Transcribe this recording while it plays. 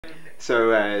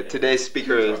So today's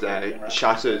speaker is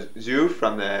Shasha Zhu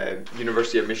from the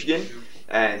University of Michigan,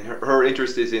 and her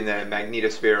interest is in the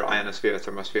magnetosphere-ionosphere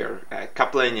thermosphere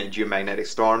coupling and geomagnetic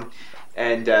storm.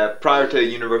 And prior to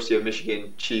University of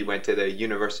Michigan, she went to the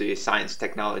University of Science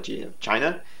Technology of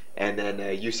China, and then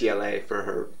UCLA for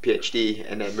her PhD,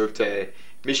 and then moved to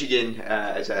Michigan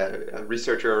as a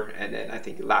researcher, and then I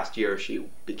think last year she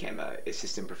became an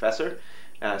assistant professor.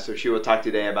 So she will talk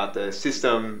today about the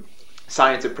system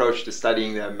science approach to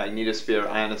studying the magnetosphere,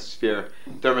 ionosphere,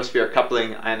 thermosphere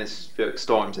coupling, ionospheric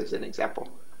storms as an example.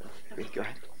 Go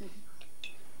ahead.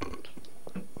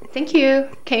 Thank you.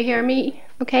 Can you hear me?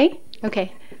 Okay?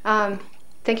 Okay.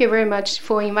 Thank you very much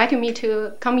for inviting me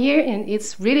to come here, and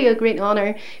it's really a great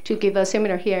honor to give a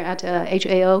seminar here at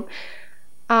HAO.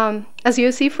 As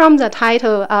you see from the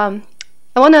title, I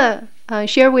want to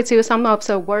share with you some of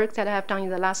the work that I have done in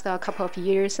the last couple of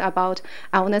years about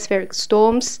ionospheric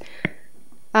storms.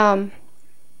 I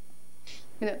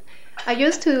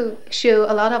used to show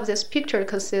a lot of this picture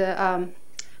because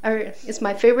it's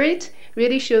my favorite.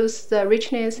 Really shows the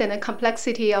richness and the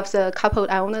complexity of the coupled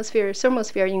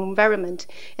ionosphere-thermosphere environment.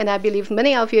 And I believe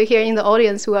many of you here in the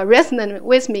audience who are resonant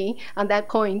with me on that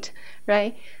point,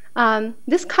 right?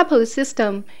 This coupled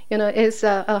system, is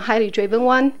a highly driven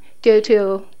one due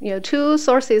to two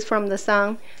sources from the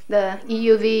sun, the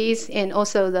EUVs and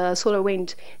also the solar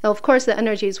wind. Now, of course, the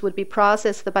energies would be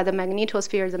processed by the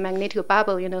magnetosphere, the magnetic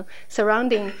bubble,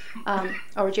 surrounding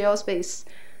our geospace.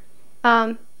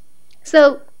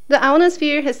 So the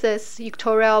ionosphere has this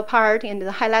equatorial part and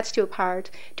the high latitude part.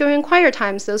 During quiet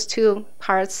times, those two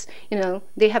parts,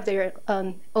 they have their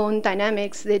own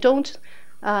dynamics. They don't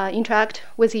interact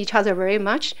with each other very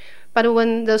much. But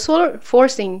when the solar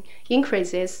forcing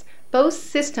increases, both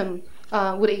systems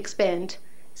would expand.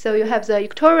 So you have the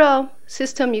equatorial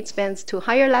system expands to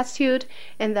higher latitude,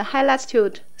 and the high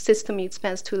latitude system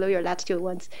expands to lower latitude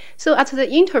ones. So at the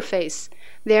interface,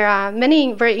 there are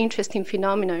many very interesting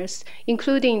phenomena,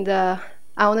 including the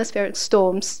ionospheric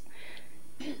storms.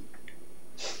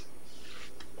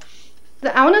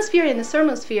 The ionosphere and the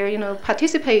thermosphere,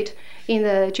 participate in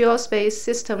the geospace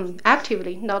system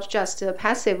actively, not just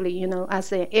passively,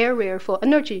 as an area for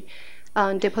energy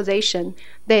deposition.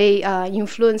 They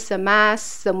influence the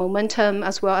mass, the momentum,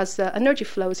 as well as the energy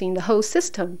flows in the whole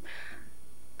system.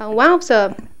 One of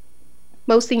the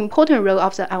most important role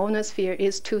of the ionosphere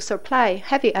is to supply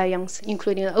heavy ions,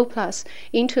 including O+,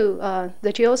 into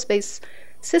the geospace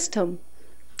system.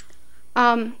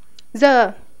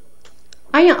 The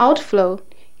ion outflow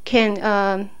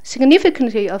can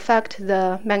significantly affect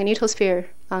the magnetosphere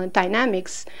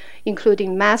dynamics,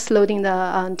 including mass loading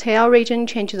the tail region,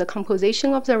 change the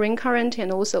composition of the ring current,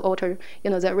 and also alter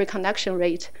the reconduction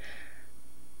rate.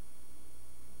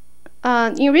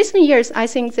 In recent years, I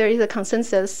think there is a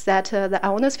consensus that the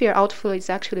ionosphere outflow is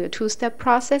actually a two-step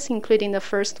process, including the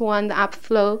first one, the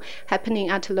upflow, happening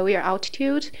at a lower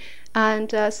altitude.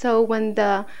 And so when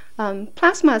the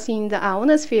plasmas in the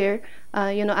ionosphere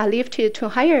are lifted to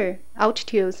higher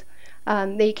altitudes,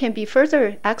 they can be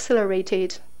further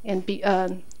accelerated and be,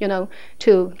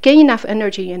 to gain enough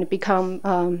energy and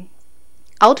become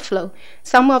outflow.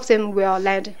 Some of them will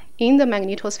land in the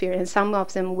magnetosphere, and some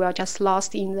of them will just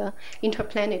lost in the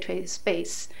interplanetary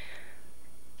space.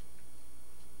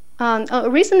 A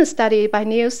recent study by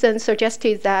Nielsen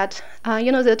suggested that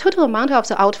the total amount of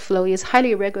the outflow is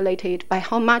highly regulated by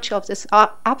how much of this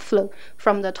upflow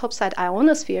from the topside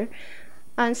ionosphere.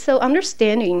 And so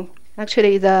understanding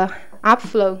actually the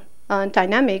upflow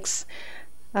dynamics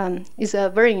is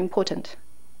very important.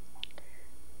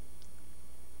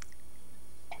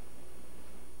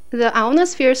 The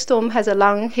ionosphere storm has a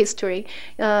long history.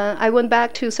 I went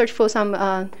back to search for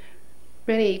some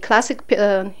really classic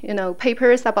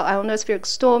papers about ionospheric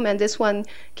storm, and this one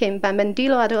came by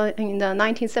Mendilo in the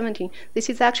 1970s. This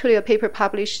is actually a paper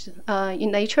published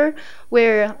in Nature,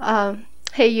 where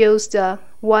he used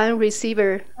one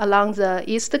receiver along the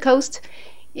east coast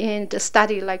and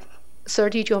studied like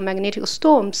 30 geomagnetic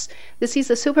storms. This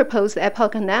is a superposed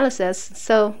epoch analysis.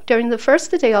 So during the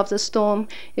first day of the storm,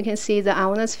 you can see the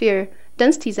ionosphere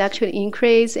densities actually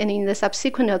increase, and in the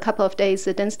subsequent couple of days,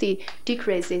 the density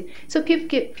decreases. So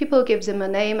people give them a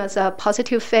name as a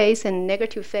positive phase and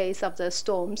negative phase of the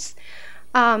storms.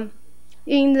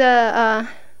 In the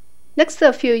next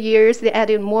few years, they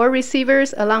added more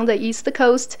receivers along the east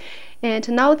coast, and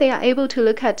now they are able to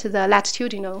look at the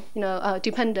latitudinal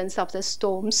dependence of the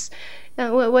storms.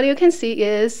 What you can see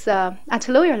is at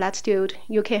lower latitude,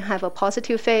 you can have a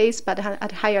positive phase, but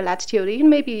at higher latitude, it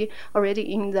may be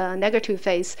already in the negative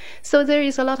phase. So there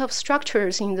is a lot of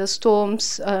structures in the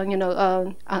storms,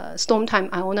 storm time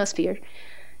ionosphere.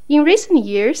 In recent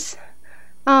years,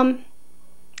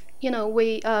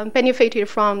 we benefited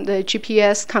from the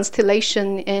GPS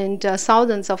constellation and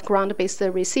thousands of ground-based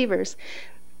receivers.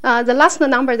 The last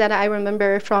number that I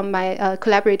remember from my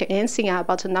collaborator NCAR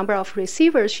about the number of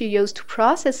receivers she used to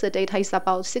process the data is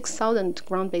about 6,000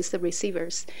 ground-based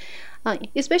receivers.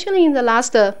 Especially in the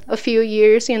last a few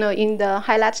years, in the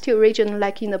high latitude region,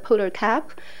 like in the polar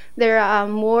cap, there are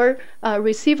more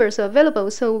receivers available,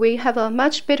 so we have a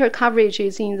much better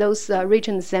coverages in those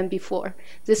regions than before.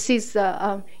 This is,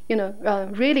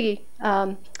 really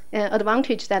an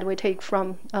advantage that we take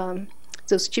from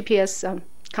those GPS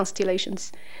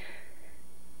constellations.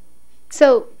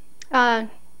 So,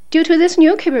 due to these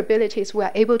new capabilities, we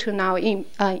are able to now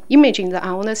imaging the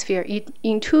ionosphere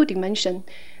in 2 dimensions.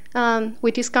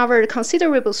 We discovered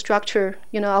considerable structure,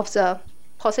 of the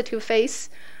positive phase.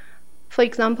 For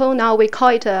example, now we call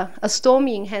it a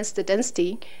storm-enhanced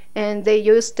density, and they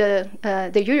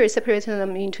usually separate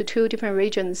them into 2 different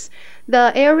regions.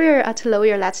 The area at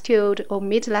lower latitude or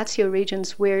mid-latitude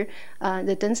regions where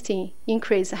the density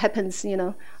increase happens,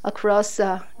 across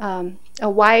a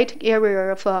wide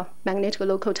area of magnetic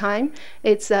local time.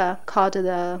 It's called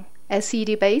the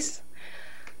SED base.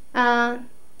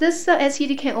 This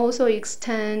SED can also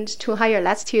extend to higher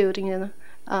latitude,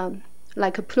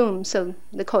 like a plume, so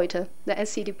they call it the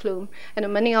SED plume.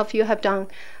 And many of you have done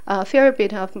a fair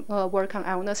bit of work on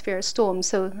ionosphere storms,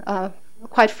 so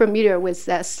quite familiar with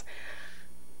this.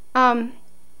 In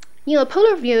the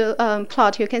polar view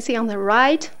plot, you can see on the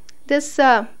right, this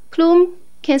plume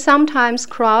can sometimes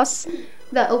cross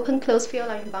the open-closed field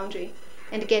line boundary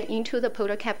and get into the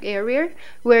polar cap area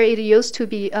where it used to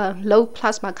be low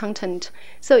plasma content.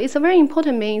 So it's a very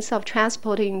important means of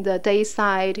transporting the day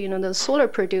side, the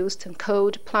solar-produced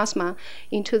cold plasma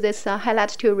into this high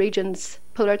latitude regions,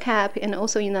 polar cap, and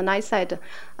also in the night side,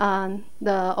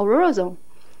 the aurora zone.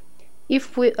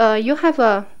 If you have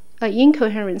a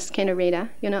incoherent scanner radar,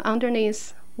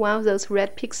 underneath one of those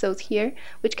red pixels here,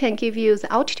 which can give you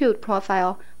the altitude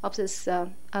profile of this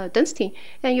density.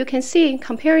 And you can see,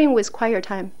 comparing with quiet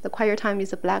time, the quiet time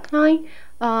is a black line,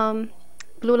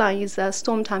 blue line is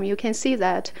storm time. You can see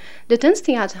that the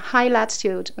density at high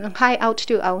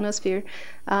altitude ionosphere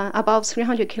above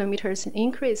 300 kilometers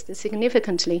increased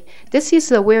significantly. This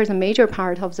is where the major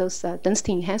part of those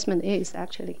density enhancement is,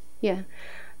 actually. Yeah.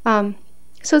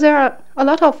 So there are a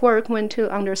lot of work went to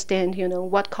understand,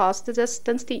 what caused this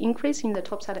density increase in the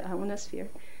topside ionosphere.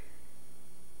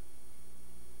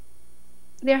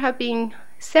 There have been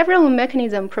several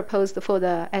mechanisms proposed for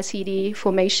the SED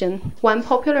formation. One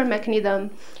popular mechanism,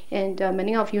 and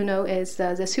many of you know, is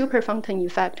the super fountain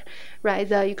effect, right?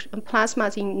 The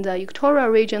plasmas in the equatorial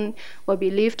region will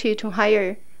be lifted to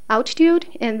higher altitude,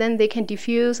 and then they can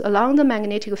diffuse along the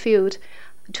magnetic field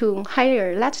to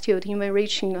higher latitude, even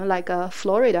reaching like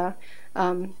Florida.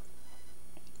 And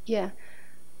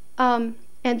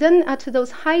then at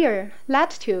those higher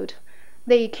latitude,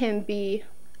 they can be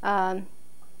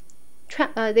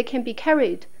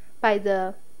carried by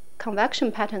the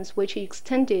convection patterns which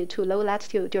extended to low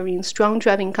latitude during strong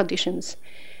driving conditions.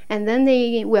 And then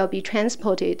they will be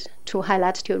transported to high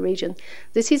latitude region.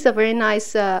 This is a very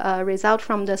nice result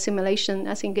from the simulation.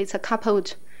 I think it's a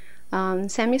coupled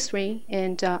SEMI-3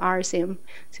 and RSM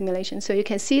simulation. So you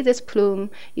can see this plume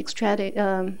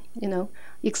extending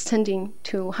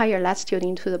to higher latitude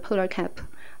into the polar cap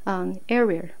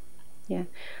area. Yeah.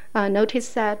 Notice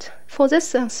that for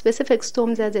this specific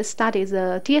storm that they studied,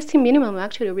 the DST minimum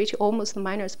actually reached almost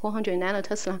minus 400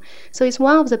 nanotesla. So it's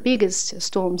one of the biggest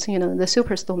storms, the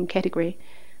superstorm category.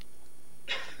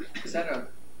 Is that a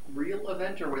real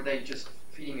event, or were they just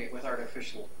feeding it with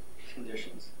artificial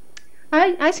conditions?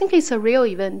 I think it's a real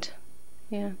event.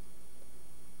 Yeah.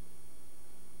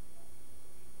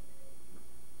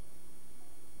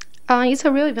 It's a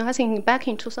real event. I think back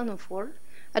in 2004.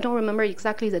 I don't remember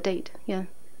exactly the date. Yeah.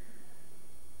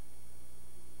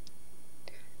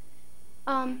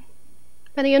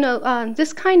 But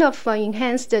this kind of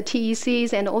enhanced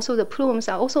TECs and also the plumes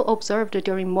are also observed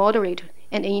during moderate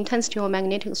and intense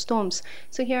geomagnetic storms.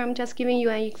 So here I'm just giving you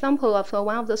an example of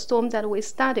one of the storms that we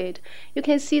studied. You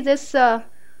can see this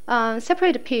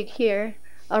separate peak here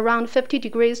around 50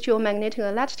 degrees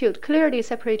geomagnetic latitude, clearly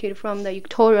separated from the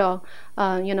equatorial,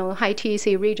 high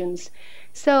TEC regions.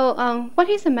 So what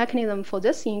is the mechanism for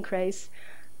this increase?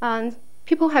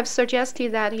 People have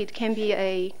suggested that it can be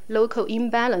a local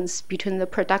imbalance between the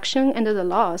production and the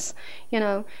loss.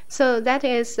 So that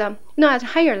is, at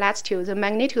higher latitude, the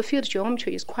magnetic field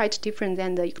geometry is quite different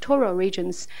than the equatorial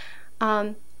regions.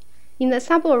 In the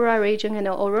subaurora region and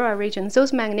the aurora region,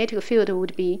 those magnetic field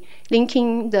would be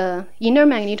linking the inner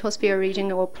magnetosphere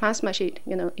region or plasma sheet,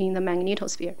 in the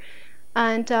magnetosphere.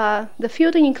 And the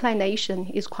field inclination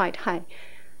is quite high.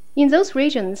 In those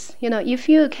regions, if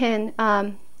you can,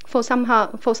 for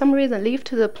some reason, lift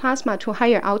the plasma to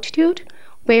higher altitude,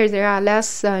 where there are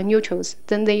less neutrals,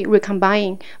 then they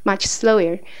recombine much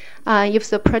slower. If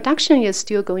the production is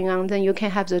still going on, then you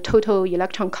can have the total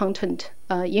electron content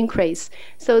increase.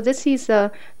 So this is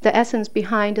the essence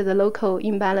behind the local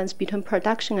imbalance between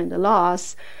production and the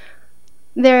loss.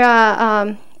 There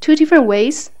are two different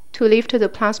ways to lift the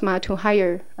plasma to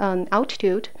higher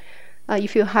altitude.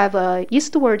 If you have an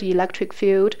eastward electric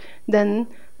field, then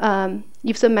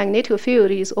if the magnetic field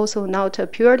is also not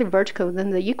purely vertical, then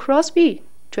the E cross B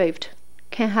drift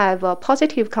can have a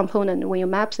positive component when you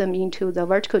map them into the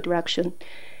vertical direction.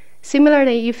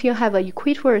 Similarly, if you have an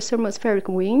equatorial thermospheric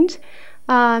wind,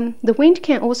 the wind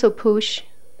can also push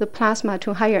the plasma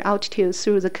to higher altitudes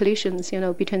through the collisions,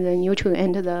 between the neutron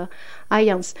and the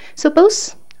ions. So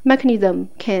both mechanisms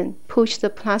can push the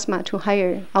plasma to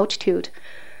higher altitude.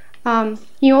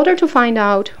 In order to find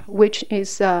out which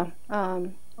is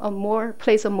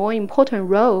plays a more important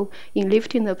role in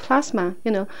lifting the plasma,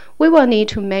 we will need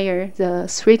to measure the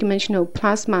three-dimensional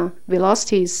plasma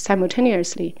velocities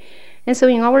simultaneously. And so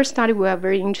in our study, we are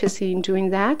very interested in doing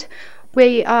that.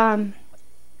 We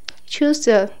choose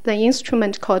the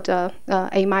instrument called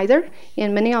AMITER,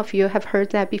 and many of you have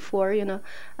heard that before.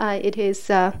 It is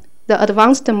the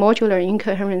Advanced Modular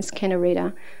Incoherence Scanner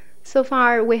Radar. So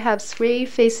far, we have 3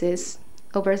 phases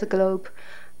over the globe.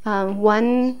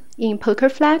 One in Poker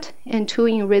Flat and 2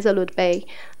 in Resolute Bay.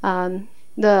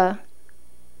 The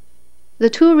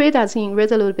 2 radars in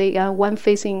Resolute Bay are one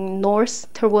facing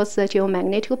north towards the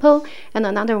geomagnetic pole, and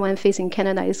another one facing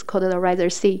Canada is called the Riser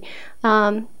C.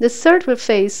 The third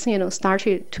phase,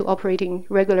 started to operating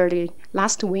regularly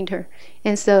last winter,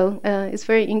 and so it's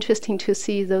very interesting to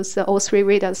see those all 3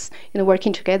 radars,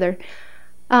 working together.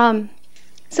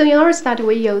 So in our study,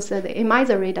 we use the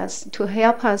AMITER radars to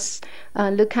help us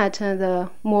look at the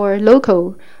more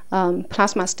local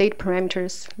plasma state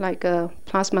parameters, like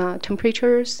plasma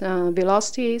temperatures,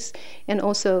 velocities, and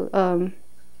also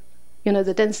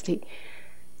the density.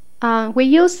 We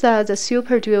use the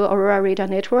Super Dual Aurora Radar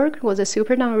Network, or the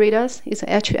SuperDAwn radars. It's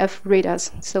HF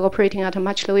radars, so operating at a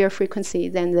much lower frequency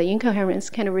than the incoherence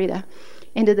scanner radar.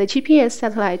 And the GPS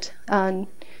satellite,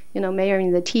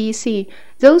 measuring the TEC,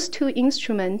 those 2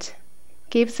 instruments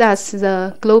gives us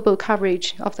the global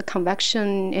coverage of the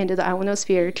convection and the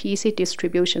ionosphere TEC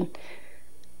distribution.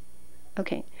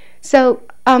 Okay, so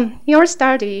in our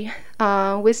study,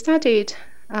 we studied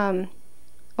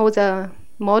all the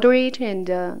moderate and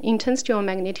intense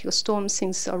geomagnetic storms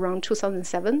since around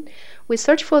 2007. We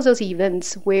search for those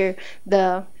events where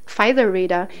the feather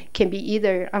radar can be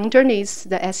either underneath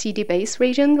the SED base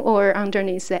region or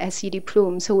underneath the SED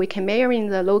plume, so we can measure in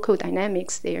the local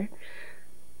dynamics there.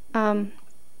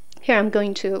 Here I'm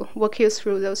going to walk you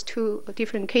through those 2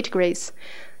 different categories.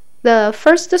 The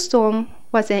first storm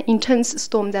was an intense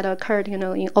storm that occurred,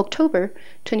 in October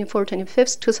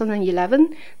 24-25,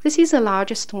 2011. This is the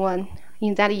largest one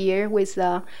in that year, with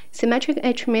the symmetric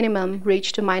H minimum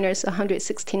reached minus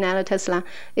 160 nanotesla.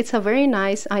 It's a very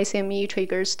nice ICME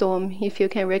trigger storm, if you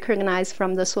can recognize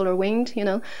from the solar wind,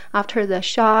 after the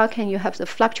shock, and you have the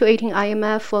fluctuating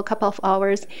IMF for a couple of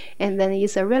hours, and then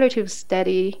it's a relatively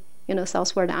steady,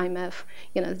 southward IMF.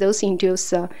 Those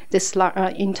induce this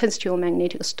intense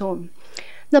geomagnetic storm.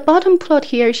 The bottom plot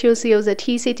here shows you the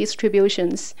TC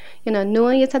distributions.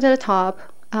 Noon is at the top,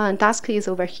 dusk is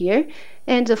over here,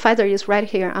 and the feather is right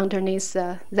here underneath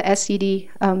the SED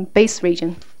base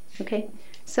region. Okay,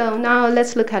 so now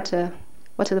let's look at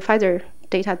what the feather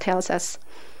data tells us.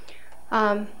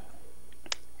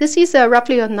 This is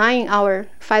roughly a 9-hour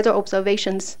feather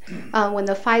observations when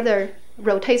the feather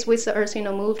rotates with the Earth,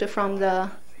 moved from the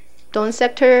dawn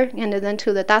sector and then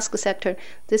to the dusk sector.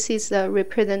 This is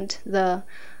represent the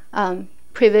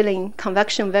prevailing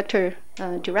convection vector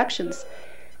directions.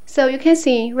 So you can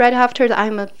see right after the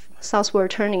IMF southward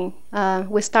turning,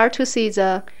 we start to see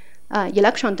the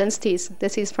electron densities.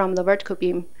 This is from the vertical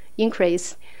beam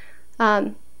increase.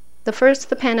 The first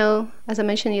panel, as I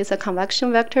mentioned, is a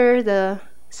convection vector. The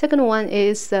second one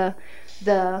is the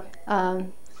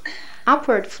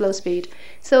upward flow speed.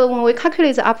 So when we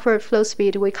calculate the upward flow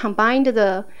speed, we combined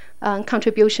the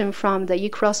contribution from the E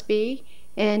cross B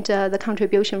and the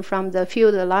contribution from the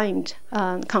field-aligned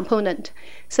component.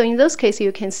 So in those cases,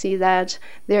 you can see that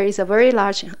there is a very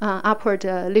large upward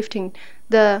lifting.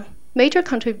 The major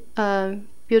contributor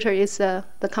is the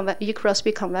E cross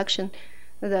B convection.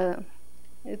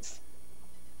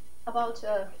 about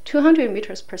 200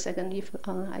 meters per second, if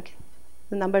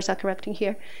the numbers are correct in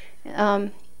here.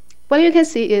 What you can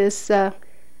see is the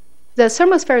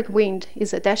thermospheric wind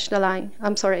is a dashed line.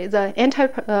 I'm sorry, the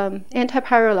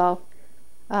anti-parallel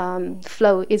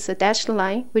flow is a dashed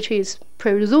line, which is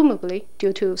presumably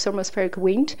due to thermospheric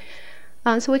wind.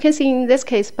 So we can see in this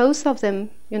case, both of them,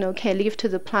 can lift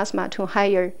the plasma to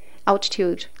higher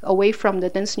altitude away from the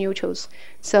dense neutrals.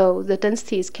 So the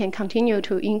densities can continue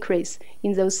to increase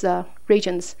in those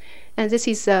regions. And this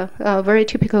is very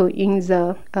typical in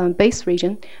the base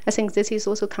region. I think this is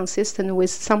also consistent with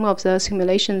some of the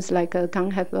simulations like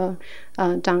Gang have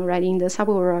done right in the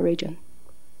subaurora region.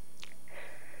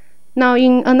 Now,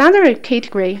 in another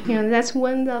category, that's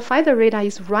when the feather radar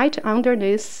is right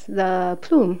underneath the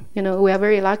plume. We are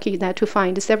very lucky that to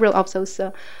find several of those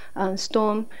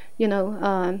storm.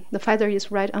 The feather is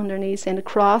right underneath and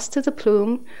crossed the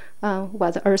plume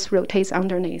while the Earth rotates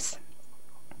underneath.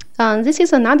 This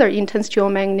is another intense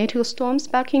geomagnetic storms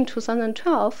back in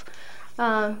 2012.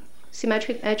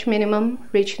 Symmetric H minimum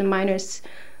reached minus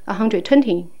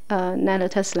 120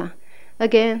 nanotesla.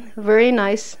 Again, very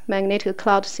nice magnetic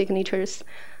cloud signatures.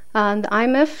 The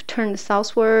IMF turned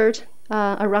southward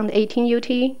around 18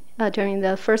 UT during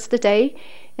the first day,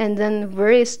 and then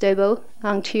very stable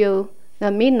until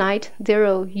midnight,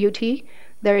 0 UT.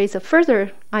 There is a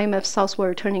further IMF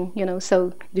southward turning,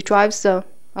 so it drives the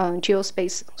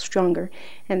geospace stronger.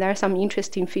 And there are some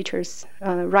interesting features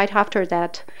right after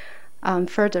that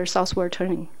further southward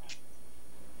turning.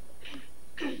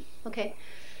 Okay.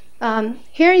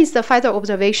 Here is the feather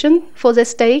observation for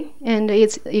this day, and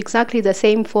it's exactly the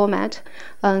same format.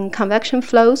 Convection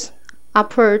flows,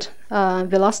 upward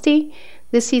velocity.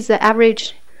 This is the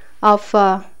average of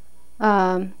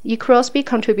E cross B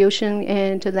contribution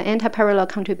and the anti-parallel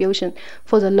contribution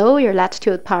for the lower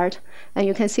latitude part. And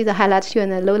you can see the high latitude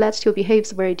and the low latitude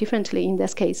behaves very differently in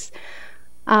this case.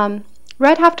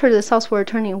 Right after the southward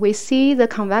turning, we see the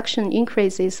convection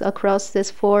increases across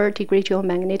this 4-degree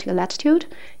geomagnetic latitude.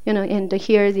 And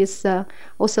here this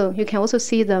also you can also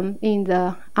see them in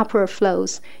the upper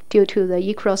flows due to the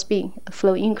E cross B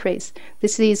flow increase.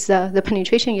 This is the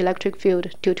penetration electric field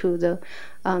due to the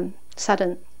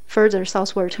sudden further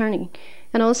southward turning.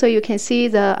 And also you can see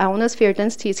the ionosphere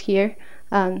densities here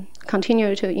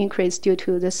continue to increase due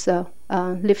to this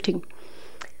lifting.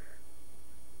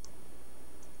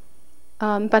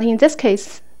 But in this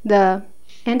case, the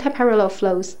anti-parallel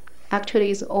flows actually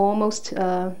is almost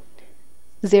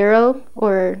 0,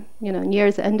 or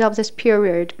near the end of this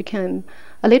period became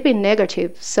a little bit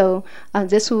negative. So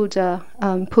this would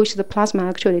push the plasma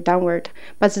actually downward,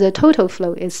 but the total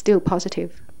flow is still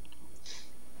positive.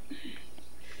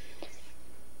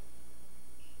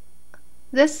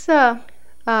 This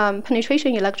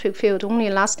penetration electric field only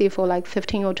lasted for like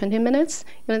 15 or 20 minutes.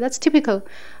 That's typical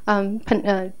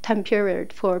time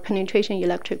period for penetration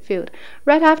electric field.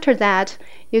 Right after that,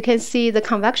 you can see the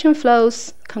convection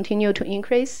flows continue to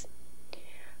increase,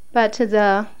 but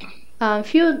the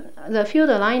field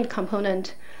aligned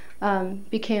component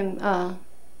became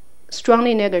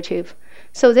strongly negative.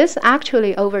 So this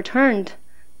actually overturned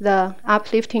the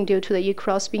uplifting due to the E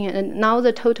cross B, and now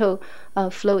the total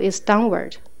flow is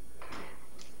downward.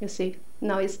 You see,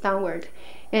 now it's downward.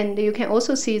 And you can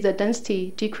also see the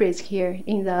density decrease here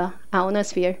in the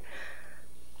ionosphere.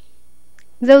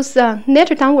 Those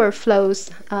net downward flows,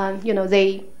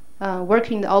 they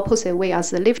work in the opposite way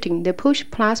as the lifting. They push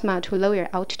plasma to lower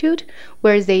altitude,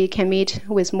 where they can meet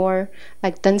with more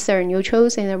like denser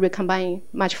neutrals and recombine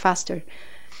much faster.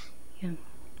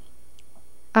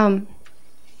 Yeah.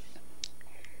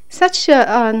 Such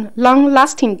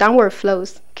long-lasting downward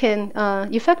flows can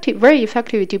very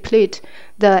effectively deplete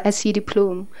the SED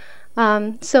plume.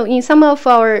 So in some of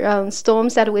our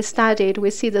storms that we studied, we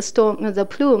see the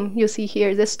plume you see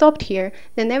here, they stopped here.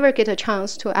 They never get a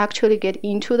chance to actually get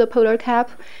into the polar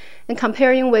cap. And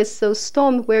comparing with those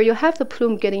storms where you have the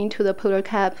plume getting into the polar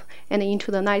cap and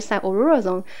into the night side aurora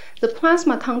zone, the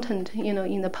plasma content,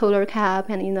 in the polar cap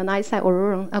and in the night side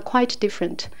aurora are quite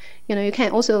different. You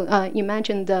can also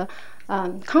imagine the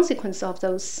consequence of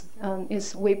those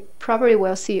is we probably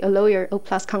will see a lower O+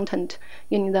 content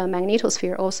in the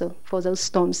magnetosphere also for those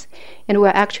storms, and we're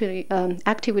actually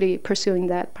actively pursuing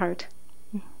that part.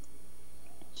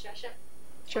 Shasha?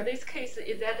 Sure. For this case,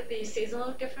 is that the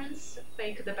seasonal difference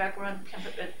make the background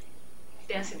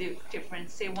density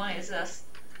difference? Say one is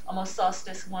almost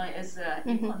solstice, one is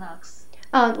equinox.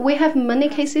 We have many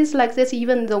cases like this.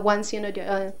 Even the ones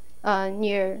near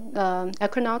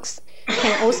equinox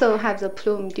can also have the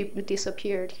plume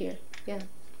disappeared here. Yeah.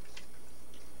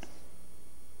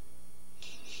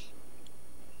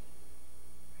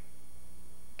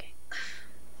 Okay.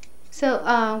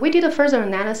 So we did a further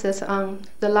analysis on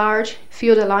the large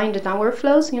field-aligned downward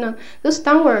flows. Those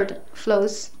downward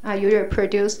flows are usually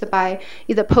produced by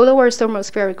either polar or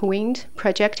thermospheric wind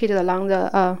projected along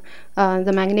the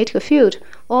magnetic field,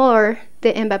 or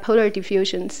they end by polar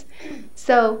diffusions.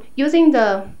 So using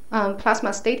the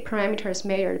plasma state parameters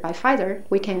measured by Feather,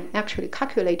 we can actually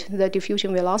calculate the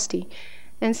diffusion velocity.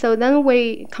 And so then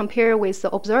we compare with the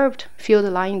observed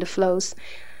field-aligned flows.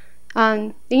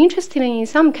 Interestingly, in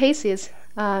some cases,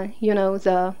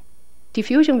 the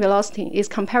diffusion velocity is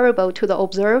comparable to the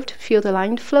observed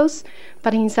field-aligned flows,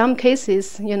 but in some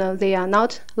cases, they are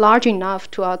not large enough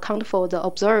to account for the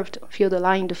observed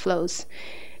field-aligned flows.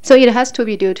 So it has to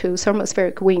be due to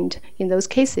thermospheric wind in those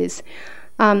cases.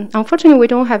 Unfortunately, we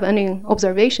don't have any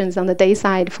observations on the day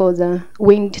side for the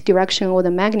wind direction or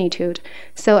the magnitude.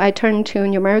 So I turned to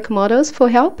numerical models for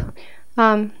help.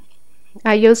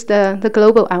 I used the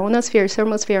global ionosphere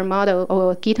thermosphere model,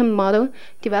 or GITM model,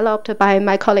 developed by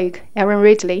my colleague Aaron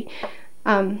Ridley.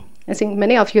 I think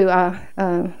many of you are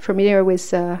familiar with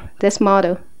this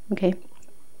model. Okay.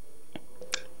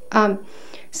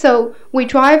 So we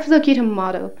drive the GITM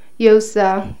model, use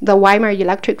the Weimar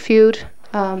electric field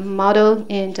model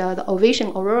and the Ovation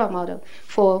aurora model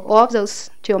for all of those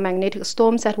geomagnetic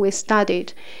storms that we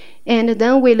studied. And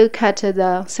then we look at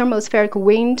the thermospheric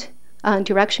wind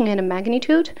direction and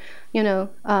magnitude,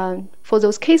 for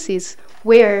those cases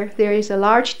where there is a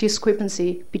large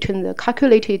discrepancy between the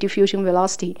calculated diffusion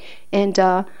velocity and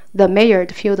the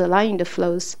measured field-aligned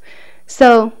flows.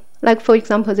 So, like for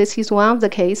example, this is one of the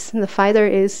case. The Feather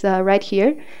is right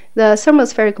here. The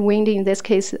thermospheric wind in this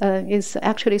case is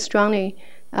actually strongly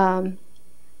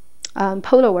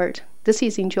polarward. This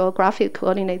is in geographic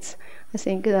coordinates. I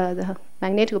think the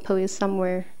magnetic pole is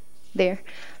somewhere there.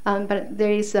 But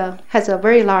there has a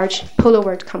very large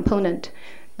polarward component,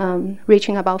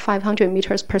 reaching about 500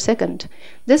 meters per second.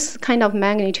 This kind of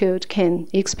magnitude can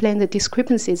explain the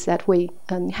discrepancies that we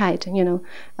had,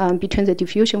 between the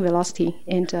diffusion velocity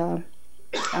and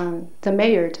the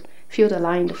measured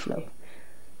field-aligned flow.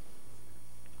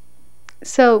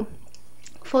 So,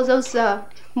 for those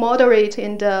moderate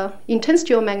and intense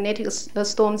geomagnetic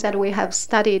storms that we have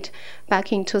studied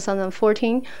back in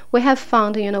 2014, we have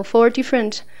found, 4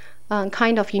 different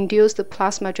kind of induced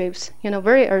plasma drifts,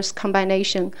 various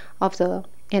combination of the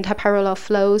antiparallel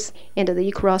flows and the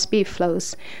E-cross-B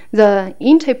flows. The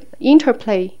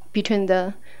interplay between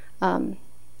the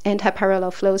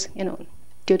antiparallel flows,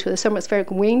 due to the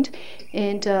thermospheric wind,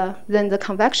 and then the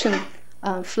convection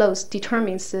flows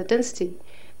determines the density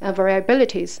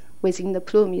variabilities within the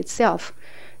plume itself.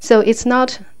 So it's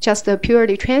not just a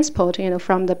purely transport,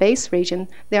 from the base region.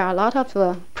 There are a lot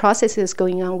of processes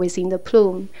going on within the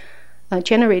plume,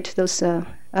 generate those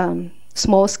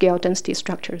small-scale density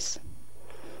structures.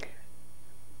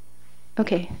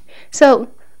 Okay, so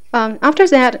after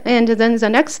that, and then the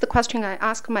next question I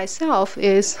ask myself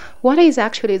is, what is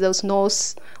actually those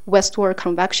north-westward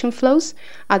convection flows?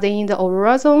 Are they in the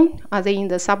aurora zone? Are they in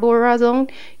the subaurora zone?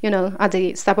 Are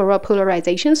they subaurora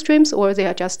polarization streams, or they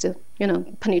are just,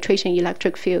 penetration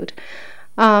electric field?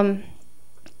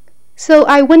 So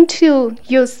I went to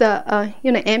use the,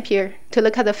 Ampere to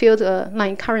look at the field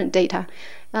line current data.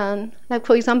 Like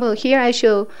for example, here I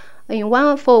show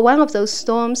for one of those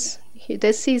storms.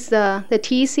 This is the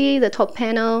TEC, the top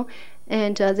panel,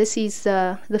 and this is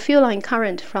the field line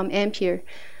current from Ampere.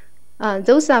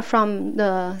 Those are from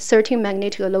the 13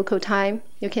 magnetic local time.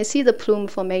 You can see the plume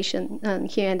formation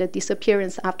here and the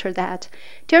disappearance after that.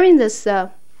 During this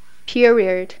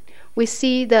period, we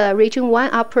see the region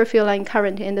 1 upper field line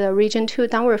current and the region 2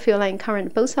 downward field line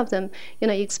current, both of them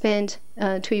expand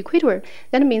to equator.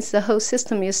 That means the whole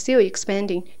system is still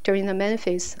expanding during the main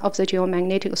phase of the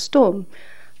geomagnetic storm.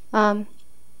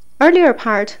 Earlier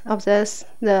part of this,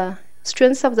 the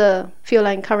strength of the field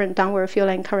line current, downward field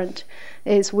line current,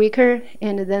 is weaker,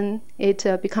 and then it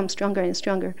becomes stronger and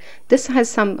stronger. This has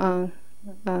some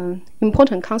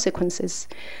important consequences.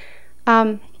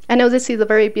 I know this is a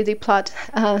very busy plot,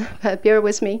 but bear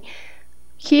with me.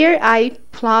 Here I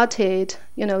plotted,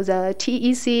 the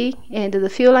TEC and the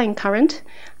field line current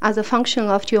as a function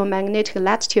of geomagnetic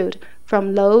latitude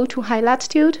from low to high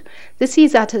latitude. This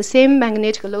is at the same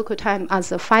magnetic local time as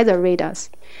the Feather radars.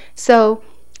 So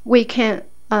we can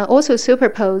also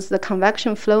superpose the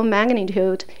convection flow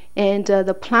magnitude and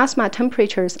the plasma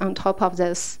temperatures on top of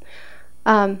this.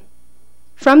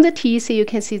 From the TEC, you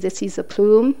can see this is a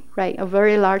plume, right? A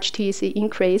very large TEC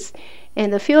increase.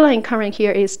 And the field line current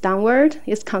here is downward.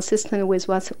 It's consistent with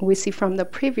what we see from the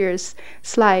previous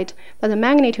slide, but the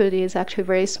magnitude is actually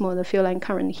very small, the field line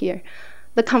current here.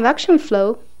 The convection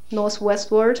flow,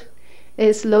 northwestward,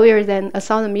 is lower than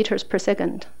 1,000 meters per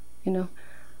second.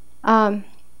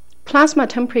 Plasma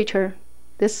temperature,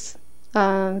 this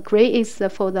gray is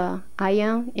for the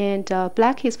ion, and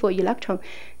black is for electron.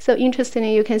 So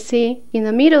interestingly, you can see in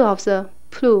the middle of the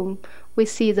plume, we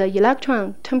see the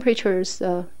electron temperatures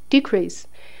decrease.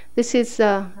 This is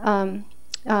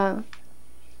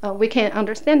we can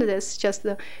understand this just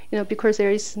because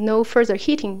there is no further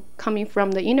heating coming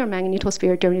from the inner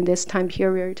magnetosphere during this time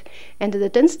period, and the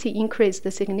density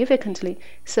increased significantly,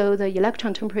 so the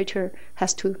electron temperature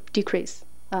has to decrease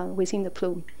within the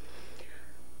plume.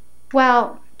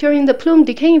 Well, during the plume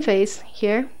decaying phase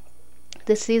here,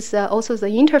 this is also the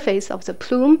interface of the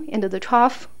plume and the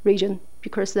trough region,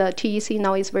 because the TEC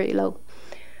now is very low.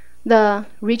 The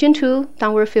region 2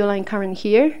 downward fill line current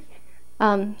here,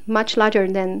 much larger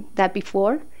than that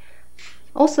before.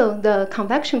 Also, the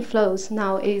convection flows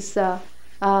now is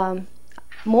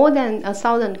more than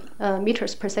 1,000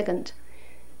 meters per second.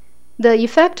 The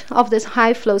effect of this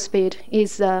high flow speed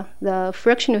is the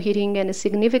frictional heating and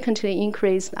significantly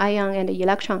increased ion and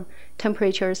electron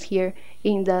temperatures here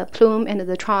in the plume and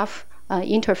the trough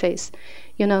interface.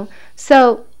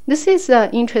 So this is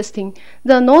interesting.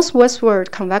 The northwestward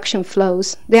convection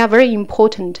flows, they are very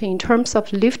important in terms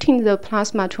of lifting the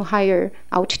plasma to higher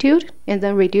altitude and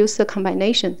then reduce the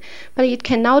combination. But it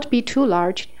cannot be too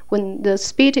large. When the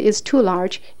speed is too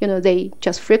large, they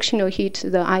just frictional heat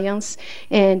the ions,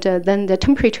 and then the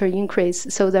temperature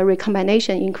increases, so the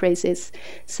recombination increases.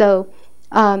 So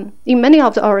in many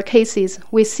of our cases,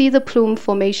 we see the plume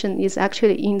formation is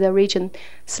actually in the region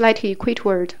slightly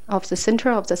equatoward of the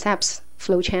center of the SAPS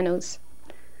flow channels.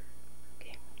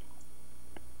 Okay.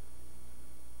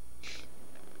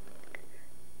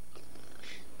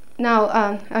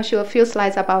 Now, I'll show a few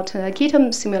slides about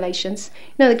GITEM simulations.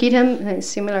 The GITEM is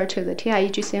similar to the TIE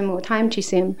GCM or time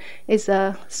GCM. It's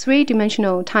a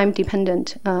three-dimensional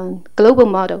time-dependent global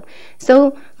model.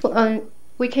 So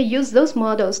we can use those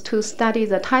models to study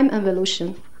the time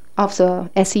evolution of the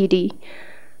SED.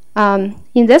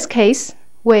 In this case,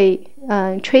 we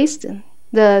traced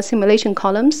the simulation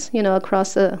columns,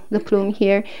 across the plume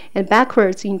here, and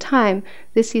backwards in time.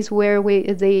 This is where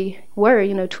they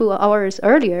were, 2 hours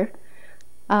earlier.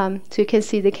 So you can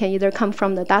see they can either come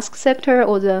from the dusk sector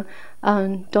or the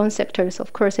dawn sectors,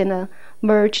 of course, and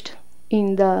merged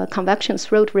in the convection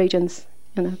throat regions.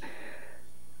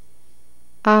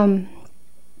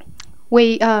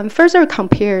 We further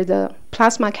compare the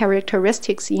plasma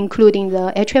characteristics, including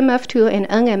the HMF2 and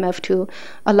NMF2,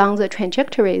 along the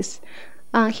trajectories.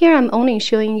 Here I'm only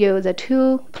showing you the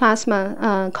 2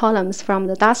 plasma columns from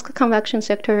the dusk convection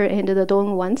sector and the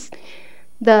dawn ones.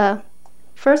 The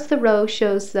first row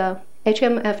shows the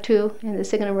HMF2, and the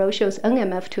second row shows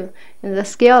NMF2, and the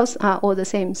scales are all the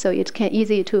same, so it can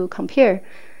easy to compare.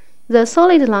 The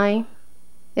solid line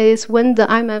is when the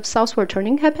IMF southward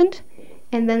turning happened,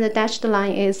 and then the dashed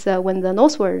line is when the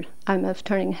northward IMF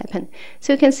turning happened.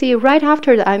 So you can see right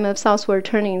after the IMF southward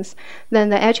turnings, then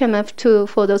the HMF2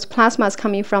 for those plasmas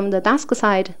coming from the dusk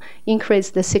side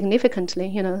increased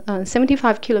significantly,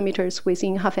 75 kilometers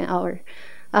within half an hour.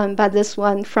 But this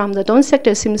one from the dawn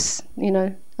sector seems,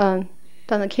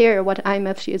 doesn't care what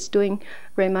IMF is doing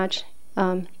very much.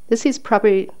 This is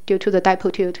probably due to the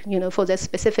dipole, for this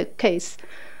specific case.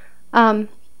 The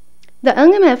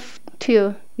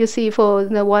NMF2, you see for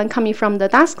the one coming from the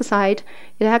dusk side,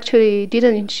 it actually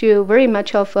didn't show very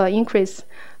much of an increase,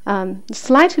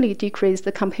 slightly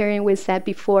decreased comparing with that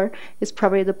before. It's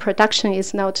probably the production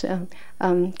is not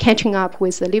catching up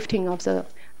with the lifting of the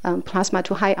plasma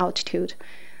to high altitude.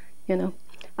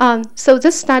 So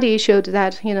this study showed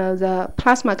that the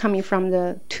plasma coming from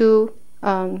the 2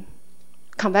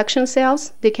 convection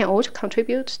cells, they can all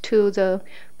contribute to the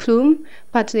plume,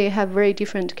 but they have very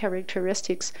different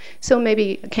characteristics. So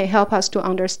maybe it can help us to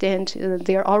understand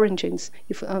their origins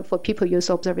if, for people use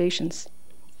observations.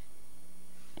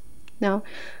 Now,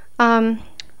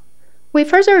 we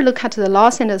further look at the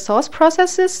loss and the source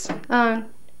processes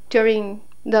during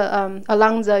the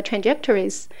along the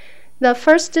trajectories. The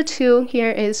first 2 here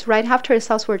is right after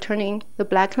southward turning. The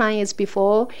black line is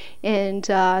before, and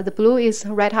the blue is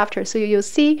right after. So you'll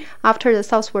see after the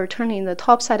southward turning, the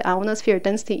topside ionosphere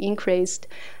density increased,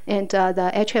 and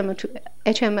the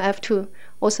HMF2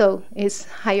 also is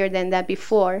higher than that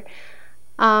before.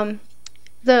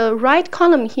 The right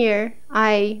column here,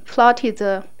 I plotted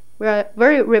the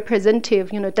very representative,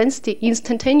 density,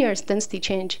 instantaneous density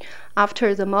change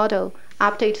after the model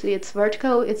updated its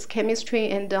vertical, its chemistry,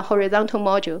 and the horizontal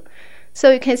module. So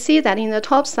you can see that in the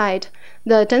top side,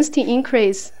 the density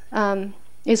increase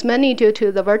is mainly due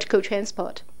to the vertical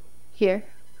transport here.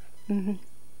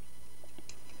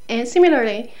 And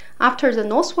similarly, after the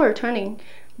northward turning,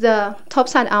 the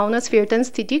topside ionosphere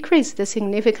density decreased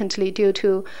significantly due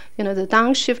to the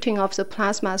downshifting of the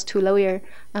plasmas to lower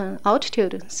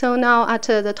altitude. So now at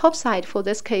the top side, for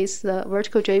this case, the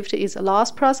vertical drift is a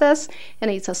loss process,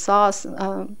 and it's a source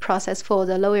process for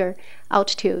the lower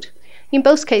altitude. In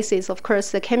both cases, of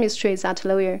course, the chemistry is at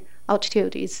lower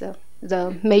altitude is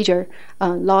the major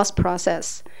loss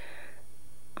process.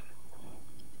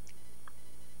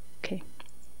 Okay.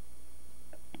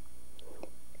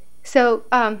 So,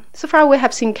 so far we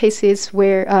have seen cases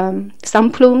where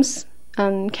some plumes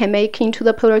can make into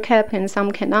the polar cap and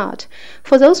some cannot.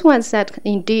 For those ones that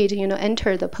indeed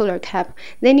enter the polar cap,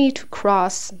 they need to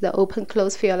cross the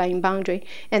open-closed field line boundary,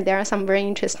 and there are some very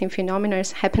interesting phenomena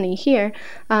happening here.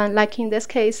 Like in this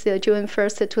case, June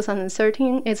 1st,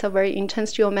 2013, it's a very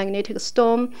intense geomagnetic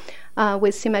storm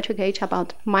with symmetric age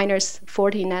about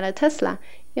 -40 nanotesla.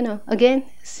 Again,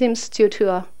 seems due to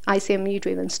a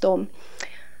ICME-driven storm.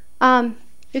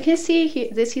 You can see here,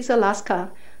 this is Alaska.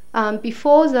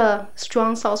 Before the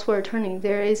strong southward turning,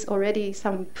 there is already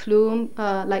some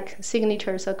plume-like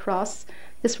signatures across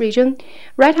this region.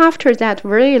 Right after that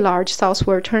very large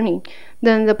southward turning,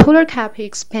 then the polar cap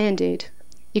expanded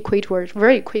equatorward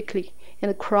very quickly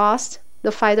and crossed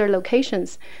the farther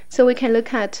locations. So we can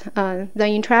look at the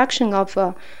interaction of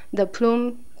the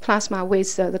plume plasma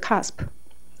with the cusp.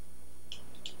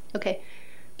 Okay.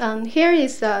 Here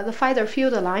is the farther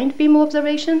field aligned beam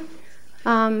observation.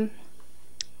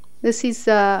 This is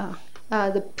the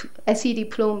SED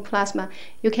plume plasma.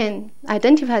 You can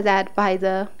identify that by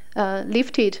the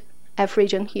lifted F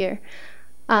region here.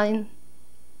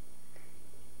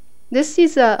 This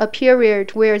is a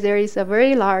period where there is a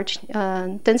very large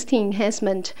density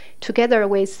enhancement together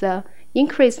with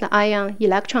increased ion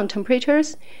electron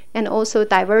temperatures and also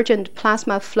divergent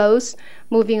plasma flows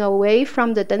moving away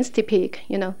from the density peak,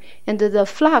 and the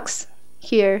flux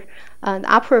here, the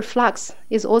upper flux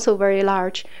is also very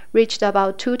large, reached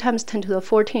about 2 ×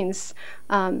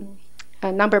 10⁻⁴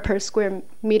 number per square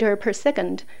meter per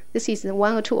second. This is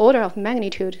 1 or 2 order of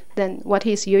magnitude than what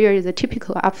is usually the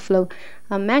typical upflow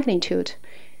magnitude.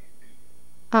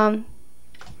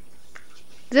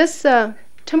 This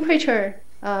temperature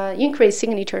increase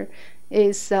signature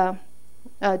is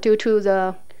due to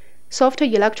the soft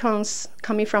electrons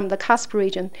coming from the cusp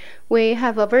region. We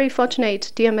have a very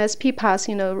fortunate DMSP pass,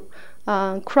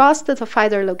 crossed the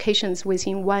farther locations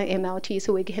within 1 MLT,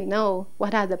 so we can know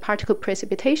what the particle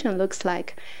precipitation looks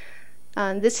like.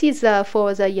 This is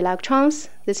for the electrons.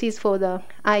 This is for the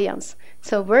ions.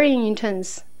 So very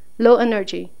intense, low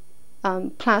energy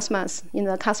plasmas in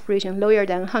the cusp region, lower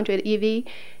than 100 eV,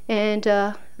 and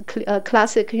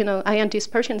classic, ion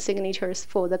dispersion signatures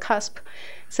for the cusp.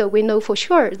 So we know for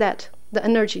sure that the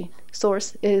energy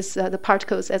source is the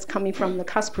particles as coming from the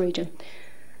cusp region.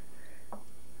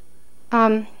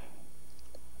 The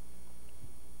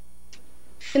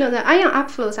ion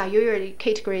upflows are usually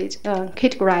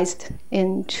categorized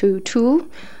into two.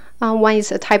 One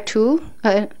is a type 1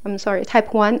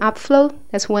 upflow.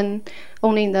 That's when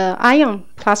only the ion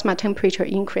plasma temperature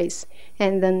increase.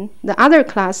 And then the other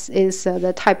class is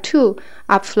the type 2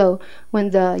 upflow, when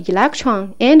the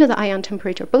electron and the ion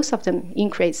temperature, both of them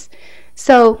increase.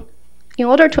 So in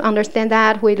order to understand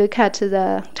that, we look at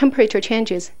the temperature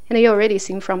changes. And you already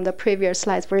seen from the previous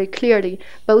slides very clearly,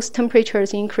 both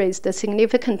temperatures increased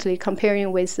significantly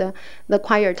comparing with the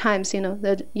quiet times.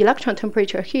 The electron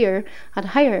temperature here at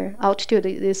higher altitude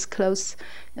is close,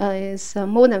 is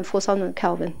more than 4,000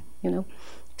 Kelvin.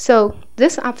 So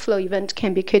this upflow event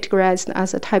can be categorized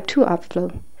as a type 2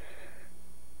 upflow.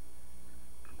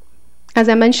 As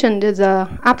I mentioned, the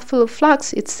upflow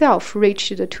flux itself reached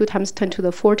 2 ×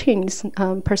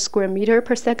 10⁻⁴ per square meter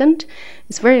per second.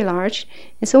 It's very large.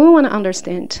 And so we want to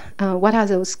understand what are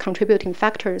those contributing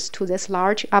factors to this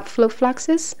large upflow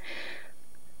fluxes.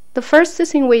 The first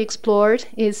thing we explored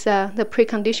is the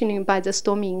preconditioning by the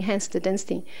stormy enhanced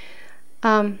density.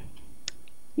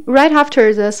 Right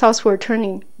after the southward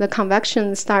turning, the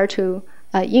convection started to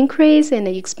increase and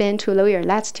expand to lower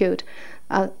latitude.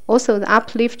 Also, the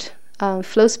uplift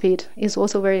flow speed is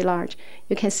also very large.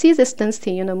 You can see this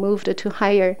density, moved to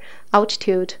higher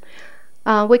altitude.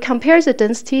 We compare the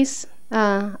densities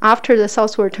after the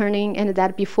southward turning and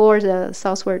that before the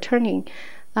southward turning.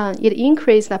 It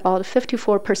increased about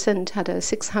 54% at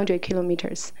 600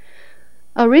 kilometers.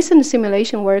 A recent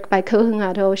simulation work by Cohen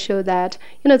et al. Showed that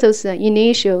those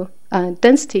initial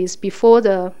densities before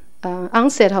the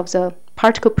onset of the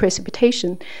particle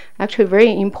precipitation actually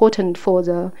very important for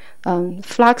the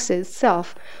flux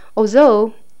itself.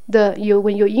 Although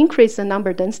when you increase the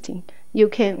number density, you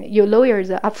lower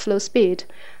the upflow speed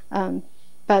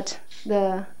but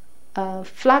the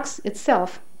flux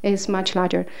itself is much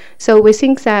larger. So we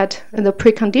think that the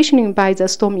preconditioning by the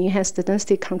storm enhanced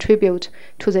density contribute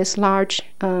to this large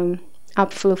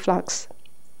upflow flux.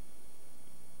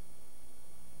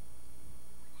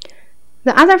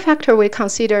 The other factor we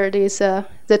considered is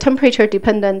the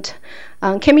temperature-dependent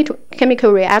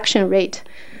chemical reaction rate.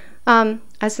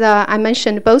 As I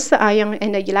mentioned, both the ion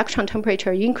and the electron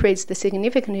temperature increased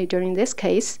significantly during this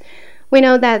case. We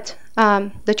know that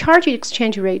the charge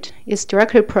exchange rate is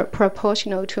directly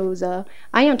proportional to the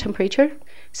ion temperature.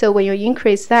 So when you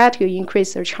increase that, you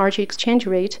increase the charge exchange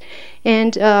rate.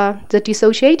 And the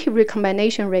dissociative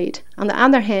recombination rate, on the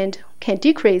other hand, can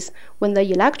decrease when the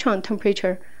electron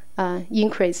temperature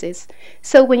increases.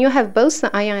 So when you have both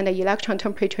the ion and the electron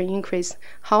temperature increase,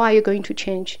 how are you going to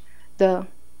change the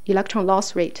electron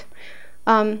loss rate?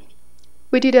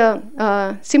 We did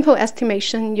a simple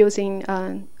estimation using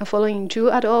following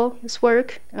Zhu et al.'s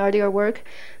earlier work.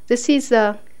 This is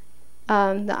the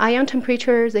ion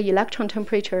temperature, the electron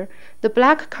temperature. The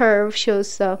black curve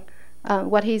shows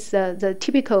what is the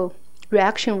typical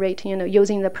reaction rate,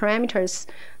 using the parameters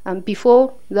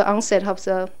before the onset of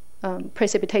the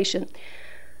precipitation.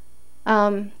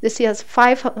 This is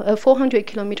 400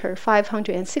 kilometers,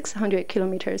 500 and 600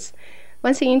 kilometers.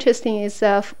 One thing interesting is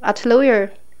at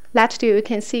lower latitude, you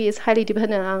can see it's highly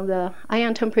dependent on the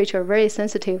ion temperature, very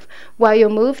sensitive. While you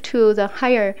move to the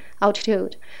higher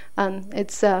altitude,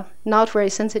 it's not very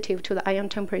sensitive to the ion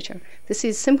temperature. This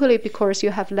is simply because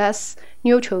you have less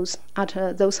neutrals at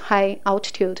those high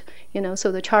altitude,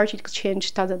 so the charge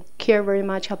exchange doesn't care very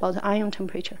much about the ion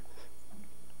temperature.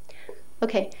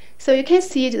 Okay, so you can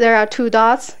see there are two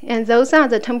dots, and those are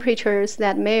the temperatures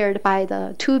that measured by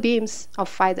the two beams of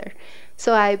feather.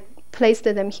 So I placed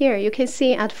them here. You can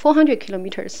see at 400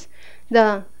 kilometers,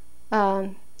 the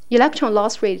electron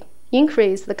loss rate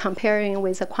increased comparing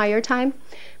with the quiet time.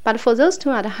 But for those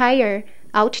two at higher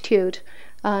altitude,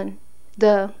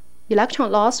 the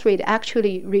electron loss rate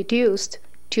actually reduced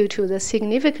due to the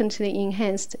significantly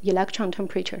enhanced electron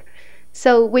temperature.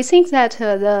 So we think that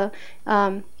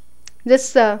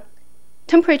this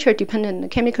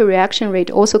temperature-dependent chemical reaction rate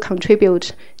also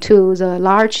contributes to the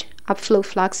large upflow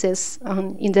fluxes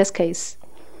in this case.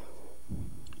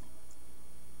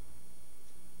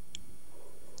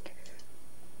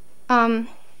 As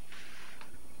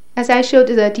I showed,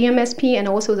 the DMSP and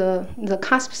also the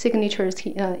cusp signatures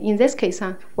in this case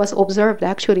was observed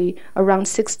actually around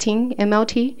 16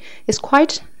 MLT. It's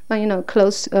quite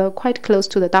quite close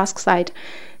to the dusk side.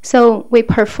 So we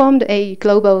performed a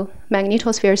global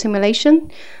magnetosphere simulation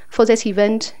for this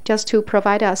event just to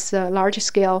provide us a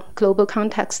large-scale global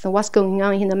context of what's going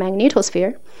on in the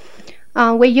magnetosphere.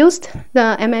 We used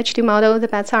the MHD model, the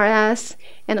BATS-RS,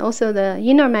 and also the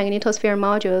inner magnetosphere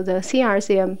module, the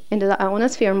CRCM, and the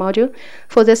ionosphere module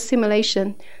for this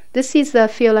simulation. This is the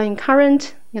field line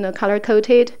current,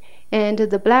 color-coded, and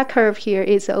the black curve here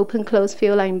is the open-closed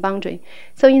field line boundary.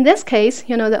 So in this case,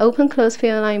 the open-closed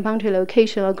field line boundary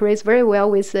location agrees very well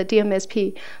with the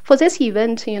DMSP. For this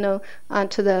event, to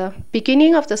the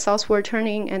beginning of the southward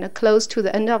turning and close to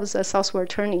the end of the southward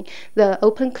turning, the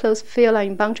open-closed field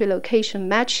line boundary location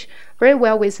match very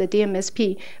well with the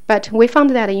DMSP. But we found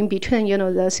that in between,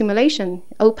 the simulation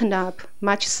opened up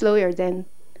much slower than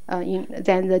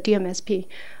the DMSP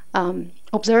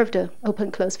observed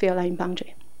open-closed field line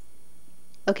boundary.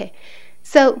 Okay,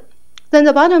 so then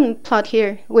the bottom plot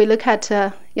here, we look at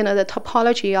the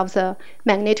topology of the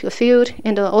magnetic field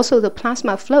and also the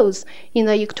plasma flows in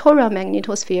the equatorial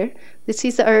magnetosphere. This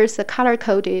is Earth's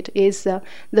color-coded is the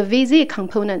VZ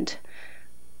component.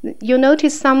 You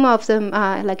notice some of them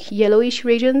are like yellowish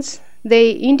regions. They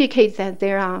indicate that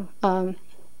there are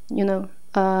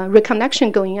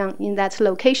reconnection going on in that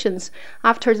locations.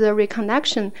 After the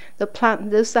reconnection,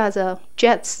 those are the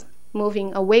jets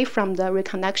moving away from the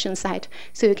reconnection site.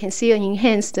 So you can see an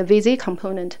enhanced VZ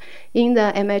component in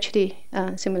the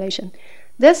MHD simulation.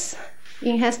 This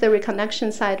enhanced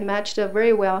reconnection site matched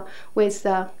very well with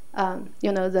the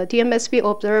DMSP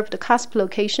observed cusp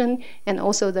location and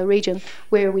also the region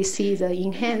where we see the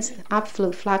enhanced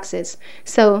upflow fluxes.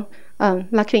 So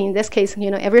luckily in this case,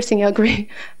 everything agree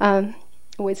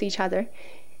with each other.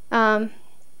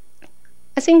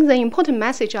 I think the important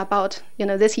message about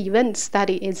this event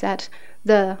study is that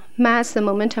the mass, the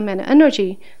momentum, and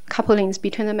energy couplings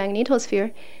between the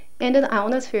magnetosphere and the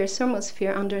ionosphere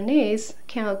thermosphere underneath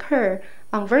can occur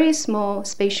on very small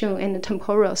spatial and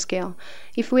temporal scale.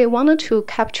 If we wanted to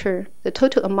capture the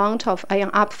total amount of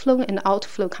ion upflow and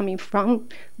outflow coming from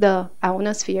the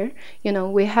ionosphere,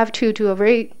 we have to do a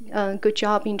very good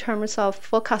job in terms of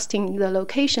forecasting the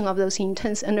location of those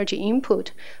intense energy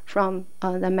input from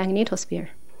the magnetosphere.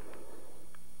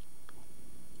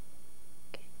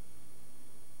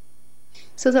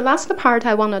 So the last part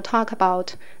I want to talk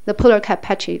about the polar cap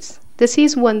patches. This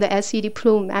is when the SED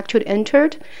plume actually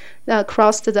entered,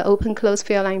 crossed the open-closed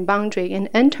field line boundary and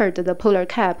entered the polar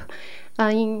cap.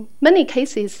 In many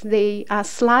cases, they are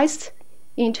sliced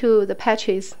into the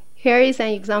patches. Here is an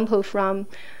example from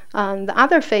the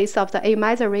other face of the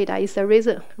A-Miser radar is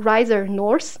the riser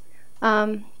north.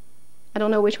 I don't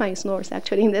know which one is north,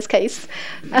 actually, in this case.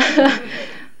 The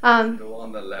one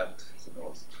on the left is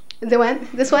north. The one?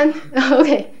 This one?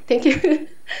 Okay, thank you.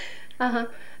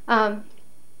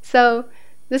 So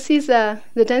this is the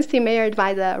density measured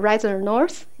by the riser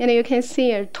north, and you can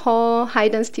see tall,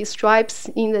 high-density stripes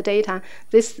in the data.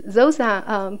 Those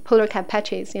are polar cap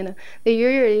patches. They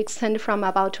usually extend from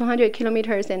about 200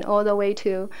 kilometers and all the way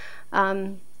to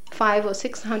 500 or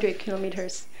 600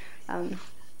 kilometers.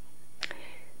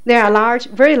 There are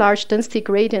very large density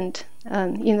gradient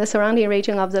in the surrounding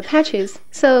region of the patches.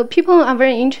 So people are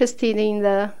very interested in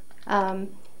the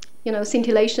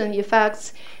scintillation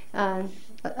effects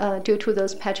due to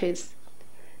those patches.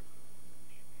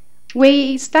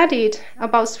 We studied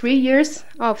about 3 years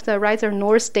of the riser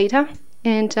north data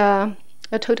and a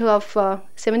total of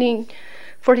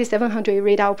 4,700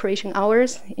 radar operation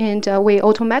hours, and we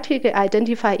automatically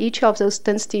identify each of those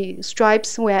density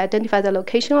stripes. We identify the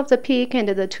location of the peak and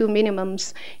the two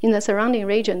minimums in the surrounding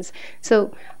regions.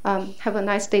 So have a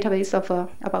nice database of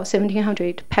about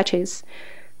 1,700 patches.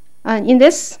 In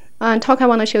this talk, I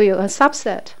want to show you a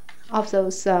subset of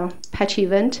those patch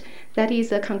events. That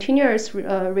is a continuous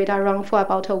radar run for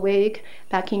about a week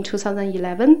back in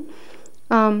 2011.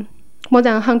 More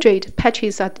than 100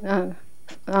 patches are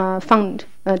found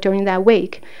during that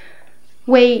week.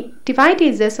 We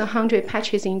divided this 100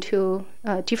 patches into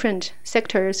different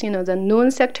sectors, the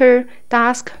noon sector,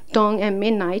 dusk, dawn, and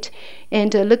midnight,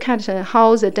 and look at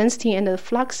how the density and the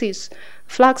flux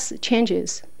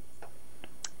changes.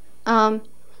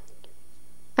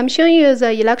 I'm showing you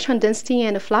the electron density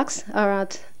and flux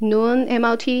at noon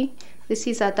MLT. This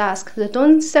is at dusk. The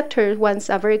dawn sector ones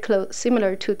are very close,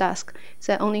 similar to dusk,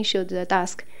 so I only showed the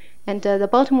dusk. And the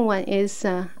bottom one is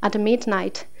at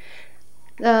midnight.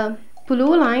 The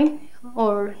blue line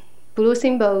or blue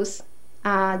symbols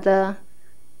are the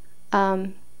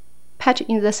patch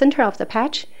in the center of the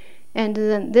patch, and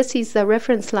then this is the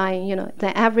reference line,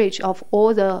 the average of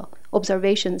all the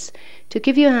observations to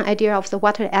give you an idea of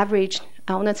what the average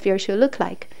ionosphere should look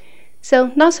like.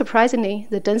 So not surprisingly,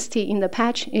 the density in the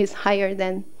patch is higher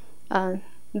than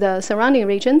the surrounding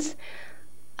regions.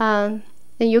 And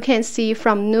you can see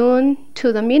from noon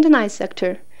to the midnight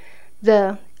sector,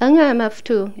 the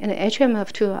NMF2 and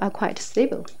HMF2 are quite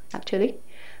stable, actually.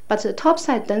 But the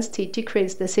topside density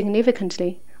decreased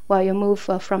significantly while you move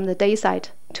from the day side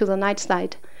to the night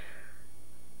side.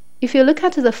 If you look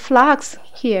at the flux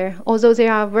here, although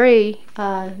there are very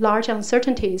large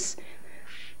uncertainties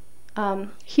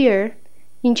here,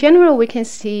 in general, we can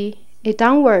see a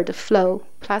downward flow,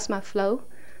 plasma flow,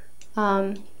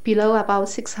 below about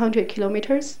 600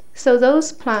 kilometers. So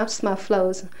those plasma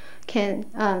flows can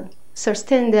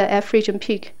sustain the F region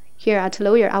peak here at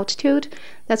lower altitude.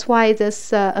 That's why this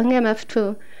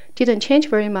NMF2 didn't change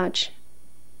very much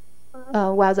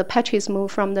while the patches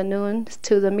move from the noon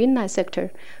to the midnight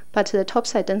sector, but the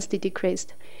topside density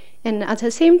decreased. And at the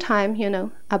same time,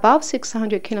 above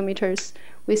 600 kilometers,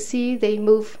 we see they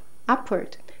move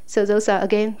upward. So those are,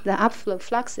 again, the upflow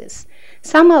fluxes.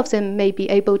 Some of them may be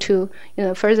able to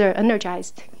further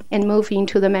energized and move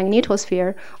into the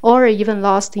magnetosphere or even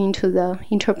lost into the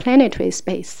interplanetary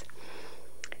space.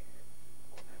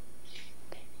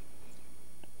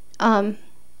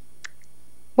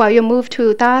 While you move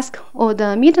to dusk or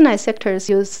the midnight sectors,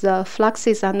 the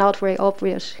fluxes are not very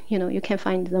obvious. You can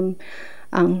find them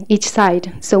on each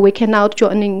side. So we cannot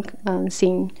join in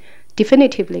seeing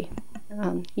definitively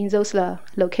in those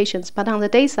locations. But on the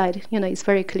day side, it's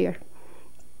very clear.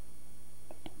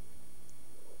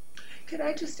 Could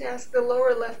I just ask, the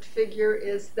lower left figure,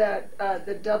 is that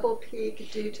the double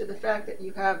peak due to the fact that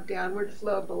you have downward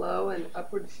flow below and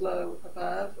upward flow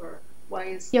above, or why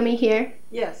is... You mean here?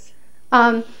 Yes.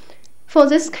 For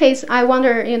this case, I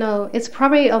wonder, it's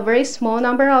probably a very small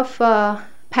number of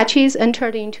patches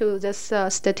entered into this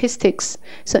statistics.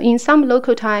 So in some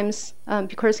local times,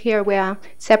 because here we are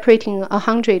separating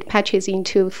 100 patches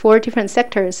into 4 different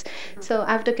sectors, so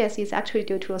I would guess it's actually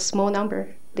due to a small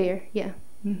number there. Yeah.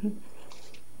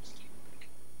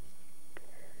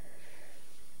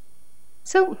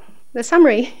 So the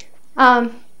summary, I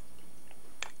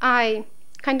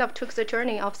kind of took the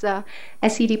journey of the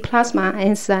SED plasma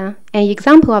as an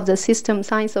example of the system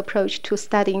science approach to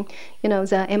studying,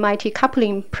 the MIT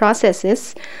coupling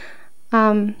processes.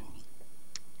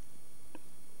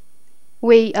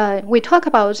 We talk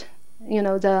about,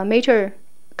 the major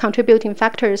contributing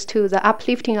factors to the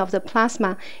uplifting of the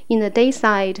plasma in the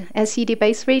day-side SED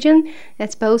base region.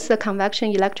 That's both the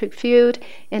convection electric field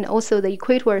and also the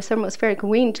equatorial thermospheric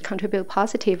wind contribute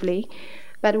positively.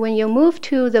 But when you move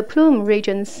to the plume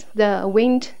regions, the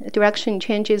wind direction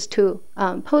changes to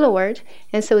polarward,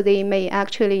 and so they may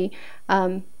actually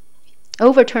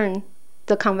overturn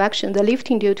the convection, the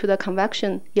lifting due to the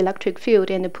convection electric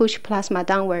field, and push plasma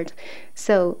downward.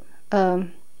 So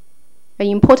an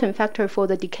important factor for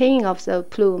the decaying of the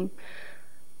plume.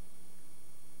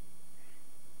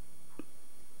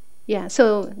 Yeah,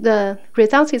 so the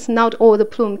result is not all the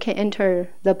plume can enter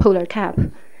the polar cap.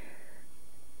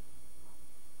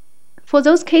 For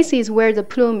those cases where the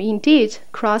plume indeed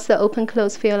cross the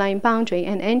open-closed field line boundary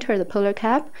and enter the polar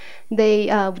cap, they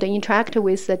would interact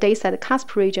with the day-side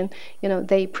cusp region.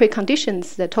 They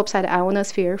preconditions the topside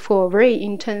ionosphere for very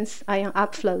intense ion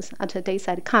upflows at the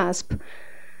day-side cusp.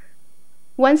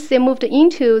 Once they moved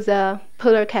into the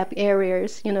polar cap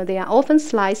areas, they are often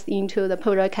sliced into the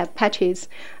polar cap patches,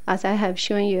 as I have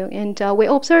shown you. And we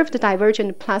observed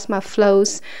divergent plasma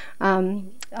flows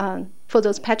for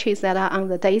those patches that are on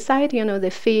the day side. They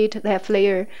feed their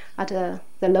flare at the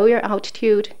lower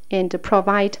altitude and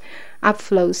provide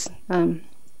upflows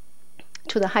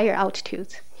to the higher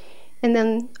altitudes. And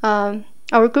then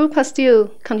our group is still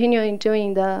continuing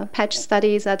doing the patch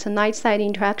studies at the night side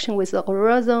interaction with the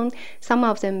aurora zone. Some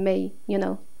of them may,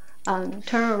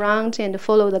 turn around and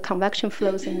follow the convection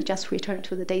flows and just return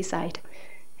to the day side.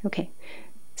 Okay,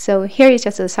 so here is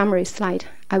just a summary slide.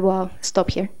 I will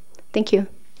stop here. Thank you.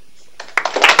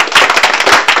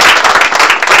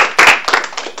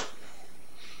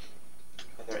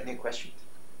 Are there any questions?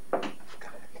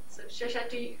 So Shasha,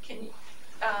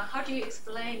 how do you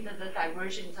explain the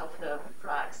divergence of the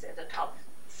flux at the top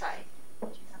side?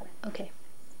 Okay.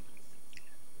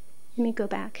 Let me go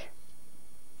back.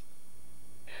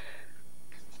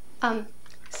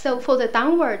 So for the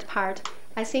downward part,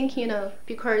 I think,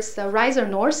 because the riser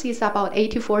north is about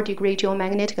 84-degree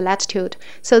geomagnetic latitude,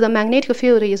 so the magnetic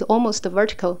field is almost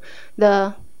vertical.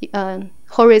 The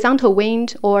horizontal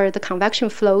wind or the convection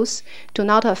flows do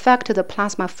not affect the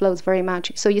plasma flows very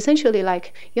much. So essentially,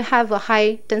 like, you have a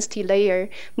high density layer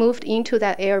moved into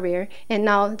that area, and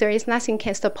now there is nothing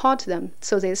can support them.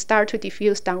 So they start to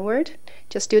diffuse downward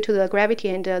just due to the gravity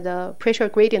and the pressure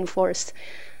gradient force.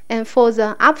 And for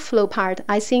the upflow part,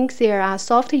 I think there are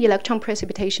soft electron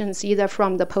precipitations either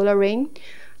from the polar ring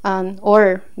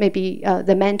or maybe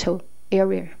the mantle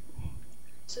area.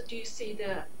 So do you see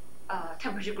the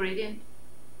temperature gradient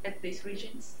at these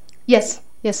regions? Yes,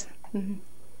 yes. Mm-hmm.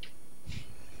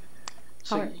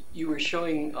 So you were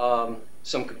showing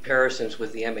some comparisons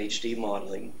with the MHD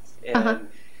modeling, and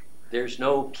there's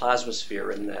no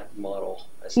plasmasphere in that model,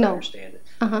 as I understand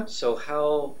it. So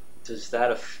how does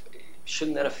that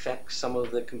shouldn't that affect some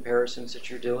of the comparisons that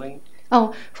you're doing?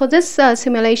 Oh, for this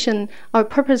simulation, our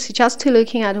purpose is just to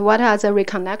looking at what are the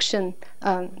reconnection,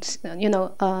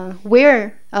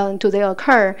 where do they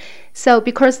occur. So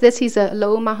because this is a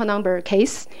low Mach number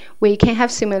case, we can have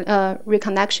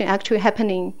reconnection actually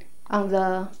happening on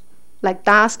the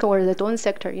dusk or the dawn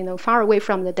sector, far away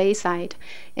from the day side.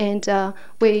 And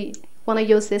we want to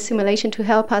use this simulation to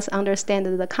help us understand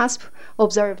that the cusp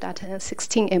observed at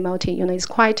 16 MLT, is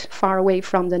quite far away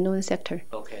from the noon sector.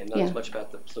 Okay, not as much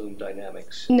about the plume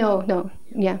dynamics. No,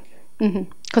 yeah.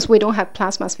 Because we don't have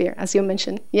plasmasphere, as you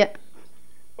mentioned. Yeah.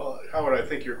 Well, Howard, I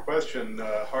think your question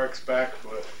harks back to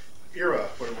an era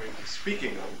where we were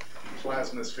speaking of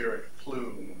plasmaspheric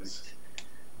plumes,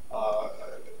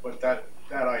 but that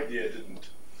idea didn't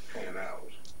pan out.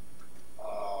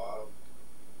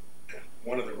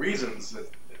 One of the reasons that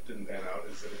it didn't pan out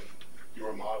is that in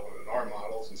your model and in our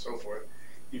models and so forth,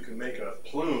 you can make a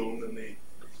plume in the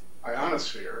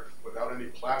ionosphere without any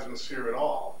plasmasphere at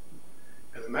all.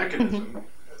 And the mechanism,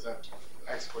 as that's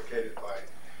explicated by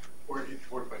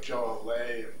work by Joe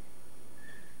Lay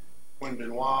and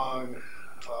Wenbin Wang,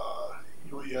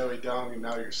 Yui Dong, and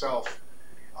now yourself,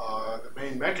 the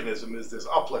main mechanism is this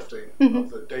uplifting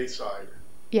of the day side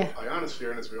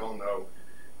ionosphere, and as we all know,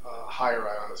 higher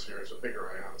ionosphere is a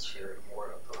bigger ionosphere and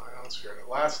more of an ionosphere, and it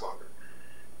lasts longer.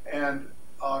 And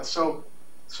so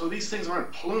these things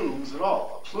aren't plumes at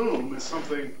all. A plume is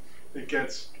something that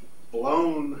gets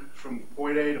blown from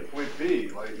point A to point B,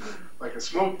 like a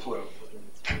smoke plume,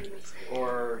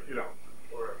 or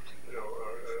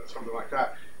something like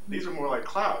that. These are more like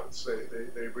clouds.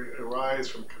 They arise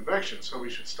from convection, so we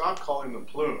should stop calling them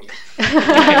plumes.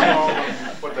 Call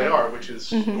them what they are, which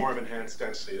is norm enhanced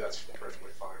density. That's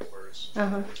perfectly fine, or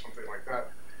something like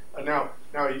that.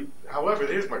 However,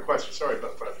 here's my question. Sorry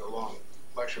about the long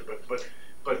lecture,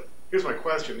 but here's my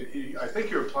question. I think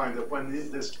you're implying that when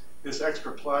this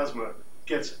extra plasma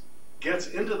gets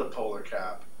into the polar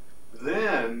cap,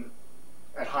 then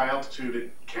at high altitude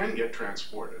it can get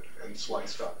transported and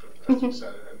sliced up, as you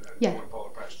said, and form polar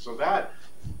pressure. So that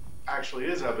actually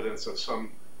is evidence of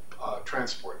some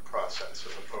transport process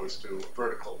as opposed to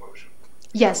vertical motion.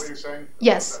 Yes. Is that what you're saying?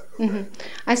 Yes. Okay.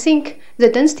 I think the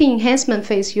density enhancement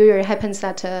phase usually happens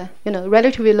at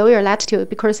relatively lower latitude,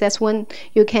 because that's when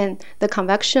the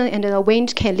convection and the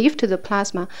wind can lift the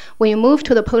plasma. When you move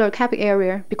to the polar cap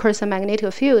area, because the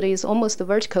magnetic field is almost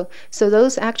vertical, so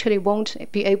those actually won't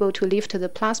be able to lift the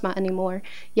plasma anymore.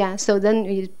 Yeah. So then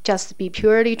it just be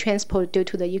purely transport due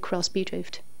to the E-cross B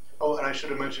drift. Oh, and I should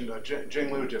have mentioned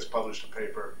Jing Liu just published a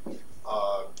paper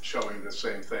showing the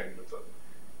same thing with the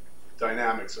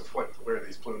dynamics of where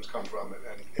these plumes come from,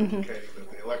 and indicating that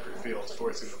the electric fields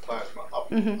forcing the plasma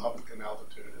up in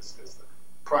altitude is the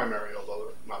primary,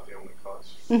 although not the only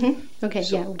cause. Okay,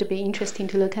 so, yeah, it would be interesting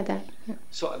to look at that. Yeah.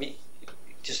 So, I mean,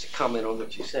 just to comment on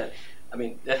what you said, I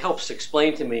mean, that helps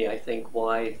explain to me, I think,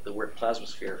 why the word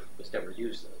plasmasphere was never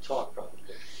used in the talk, probably.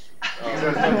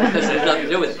 Because it has nothing to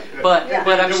do with it. But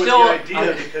I'm still... the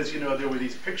idea, because, there were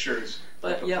these pictures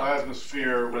of the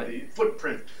plasmasphere with the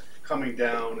footprint coming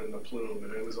down in the plume,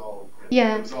 and it was all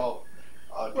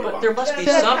but there must be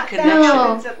some That connection.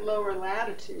 happens at lower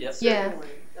latitudes. Yes. Yeah.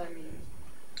 I mean,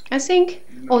 I think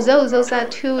although those are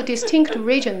two distinct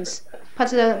regions, but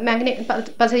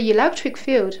the electric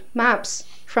field maps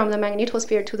from the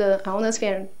magnetosphere to the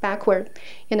ionosphere and backward,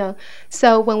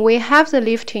 So when we have the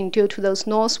lifting due to those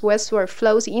northwestward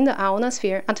flows in the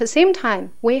ionosphere, at the same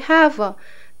time we have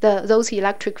those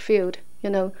electric field,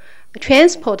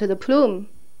 transport the plume.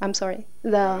 I'm sorry,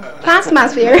 the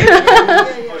plasmasphere.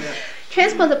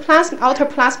 Transport the outer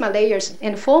plasma layers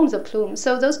and form the plume.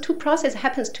 So those two processes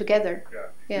happens together.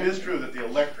 Yeah. It is true that the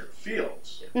electric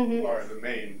fields are the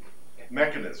main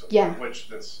mechanism by which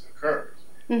this occurs.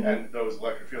 And those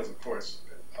electric fields, of course,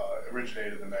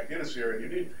 originate in the magnetosphere,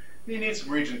 and you need some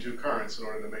region 2 currents in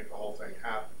order to make the whole thing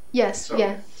happen. Yes,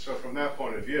 So from that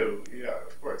point of view,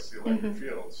 of course, the electric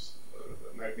fields,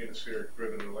 the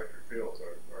magnetosphere-driven electric fields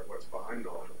are what's behind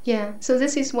all of it. Yeah, so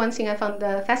this is one thing I found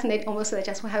fascinating. Almost I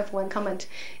just have one comment.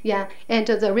 Yeah, and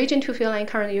the region 2 field line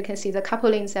current, you can see the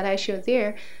couplings that I showed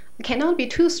there cannot be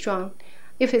too strong.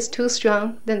 If it's too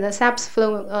strong, then the SAPS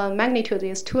flow magnitude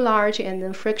is too large, and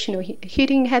then frictional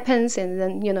heating happens, and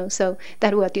then, so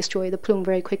that will destroy the plume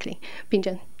very quickly.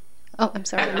 Bingjun. Oh, I'm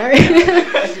sorry, Mary.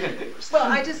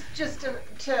 Well, I just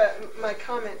to my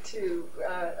comment to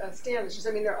Stan is just,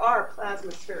 there are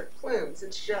plasmaspheric plumes.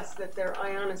 It's just that they're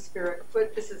ionospheric.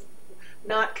 This is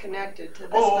not connected to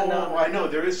this phenomenon. Oh, I know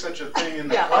there is such a thing in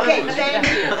the okay, plasma.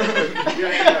 thank you.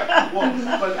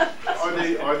 Well,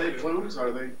 but are they plumes? Are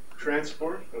they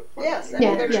transport? Yes,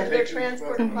 they're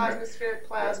transport of plasmaspheric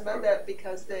plasma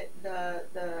because the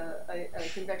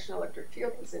convection electric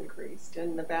field was increased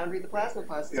and the boundary of the plasma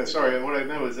positive. Yeah, sorry, what I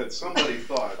know is that somebody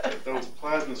thought that those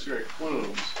plasmaspheric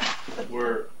plumes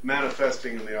were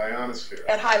manifesting in the ionosphere.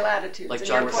 At high latitudes, like and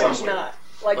John therefore it's not.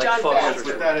 Like John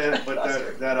Foster.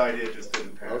 But that idea just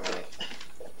didn't pan out.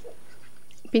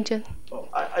 Bingjun. Well,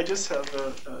 I just have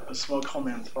a small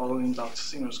comment following Dr.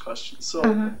 Singer's question.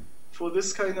 So for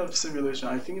this kind of simulation,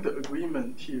 I think the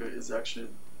agreement here is actually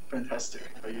fantastic.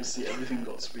 You see everything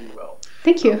goes really well.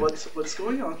 Thank you. What's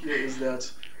going on here is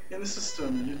that in the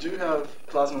system, you do have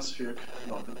plasmaspheric,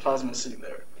 the plasma sitting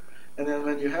there. And then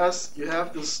when you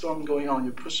have the storm going on,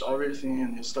 you push everything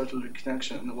and you start to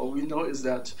reconnection. And what we know is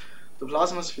that the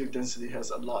plasmaspheric density has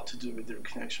a lot to do with the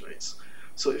reconnection rates.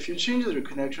 So if you change the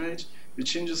reconnection rate, you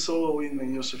change the solar wind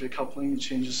magnetosphere coupling, you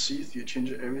change the sheath, you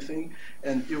change everything,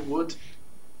 and it would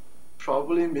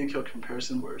probably make your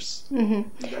comparison worse in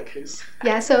that case.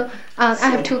 Yeah, so I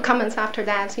have two comments after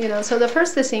that. So the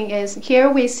first thing is here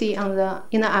we see in the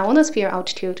ionosphere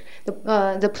altitude,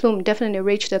 the plume definitely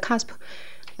reached the cusp.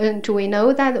 And do we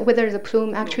know that whether the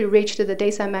plume actually reached the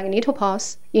daytime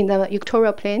magnetopause in the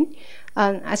equatorial plane?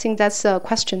 I think that's a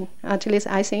question, at least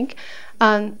I think.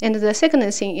 And the second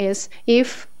thing is,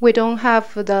 if we don't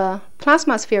have the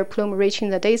plasma sphere plume reaching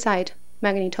the dayside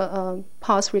magnetopause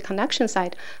reconnection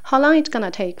site, how long it's going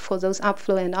to take for those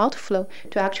upflow and outflow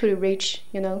to actually reach,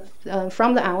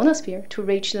 from the ionosphere to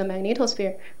reach the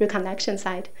magnetosphere reconnection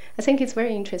site? I think it's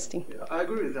very interesting. Yeah, I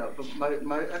agree with that, but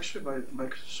my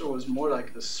show was more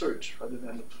like the surge rather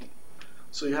than the plume.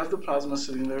 So you have the plasma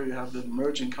sitting there, you have the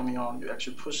merging coming on, you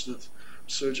actually push the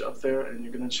surge up there, and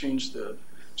you're going to change the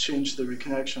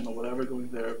reconnection or whatever going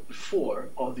there before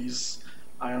all these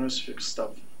ionospheric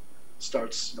stuff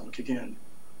starts kicking in.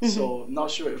 So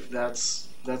not sure if that's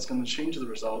going to change the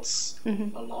results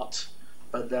a lot,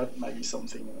 but that might be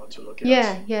something to look at.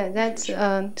 Yeah, that's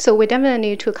so we definitely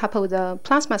need to couple the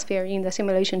plasma sphere in the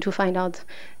simulation to find out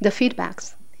the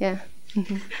feedbacks. Yeah.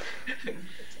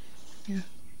 Yeah.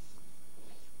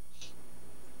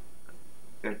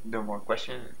 No more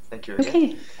questions. Thank you again.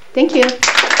 Okay, thank you.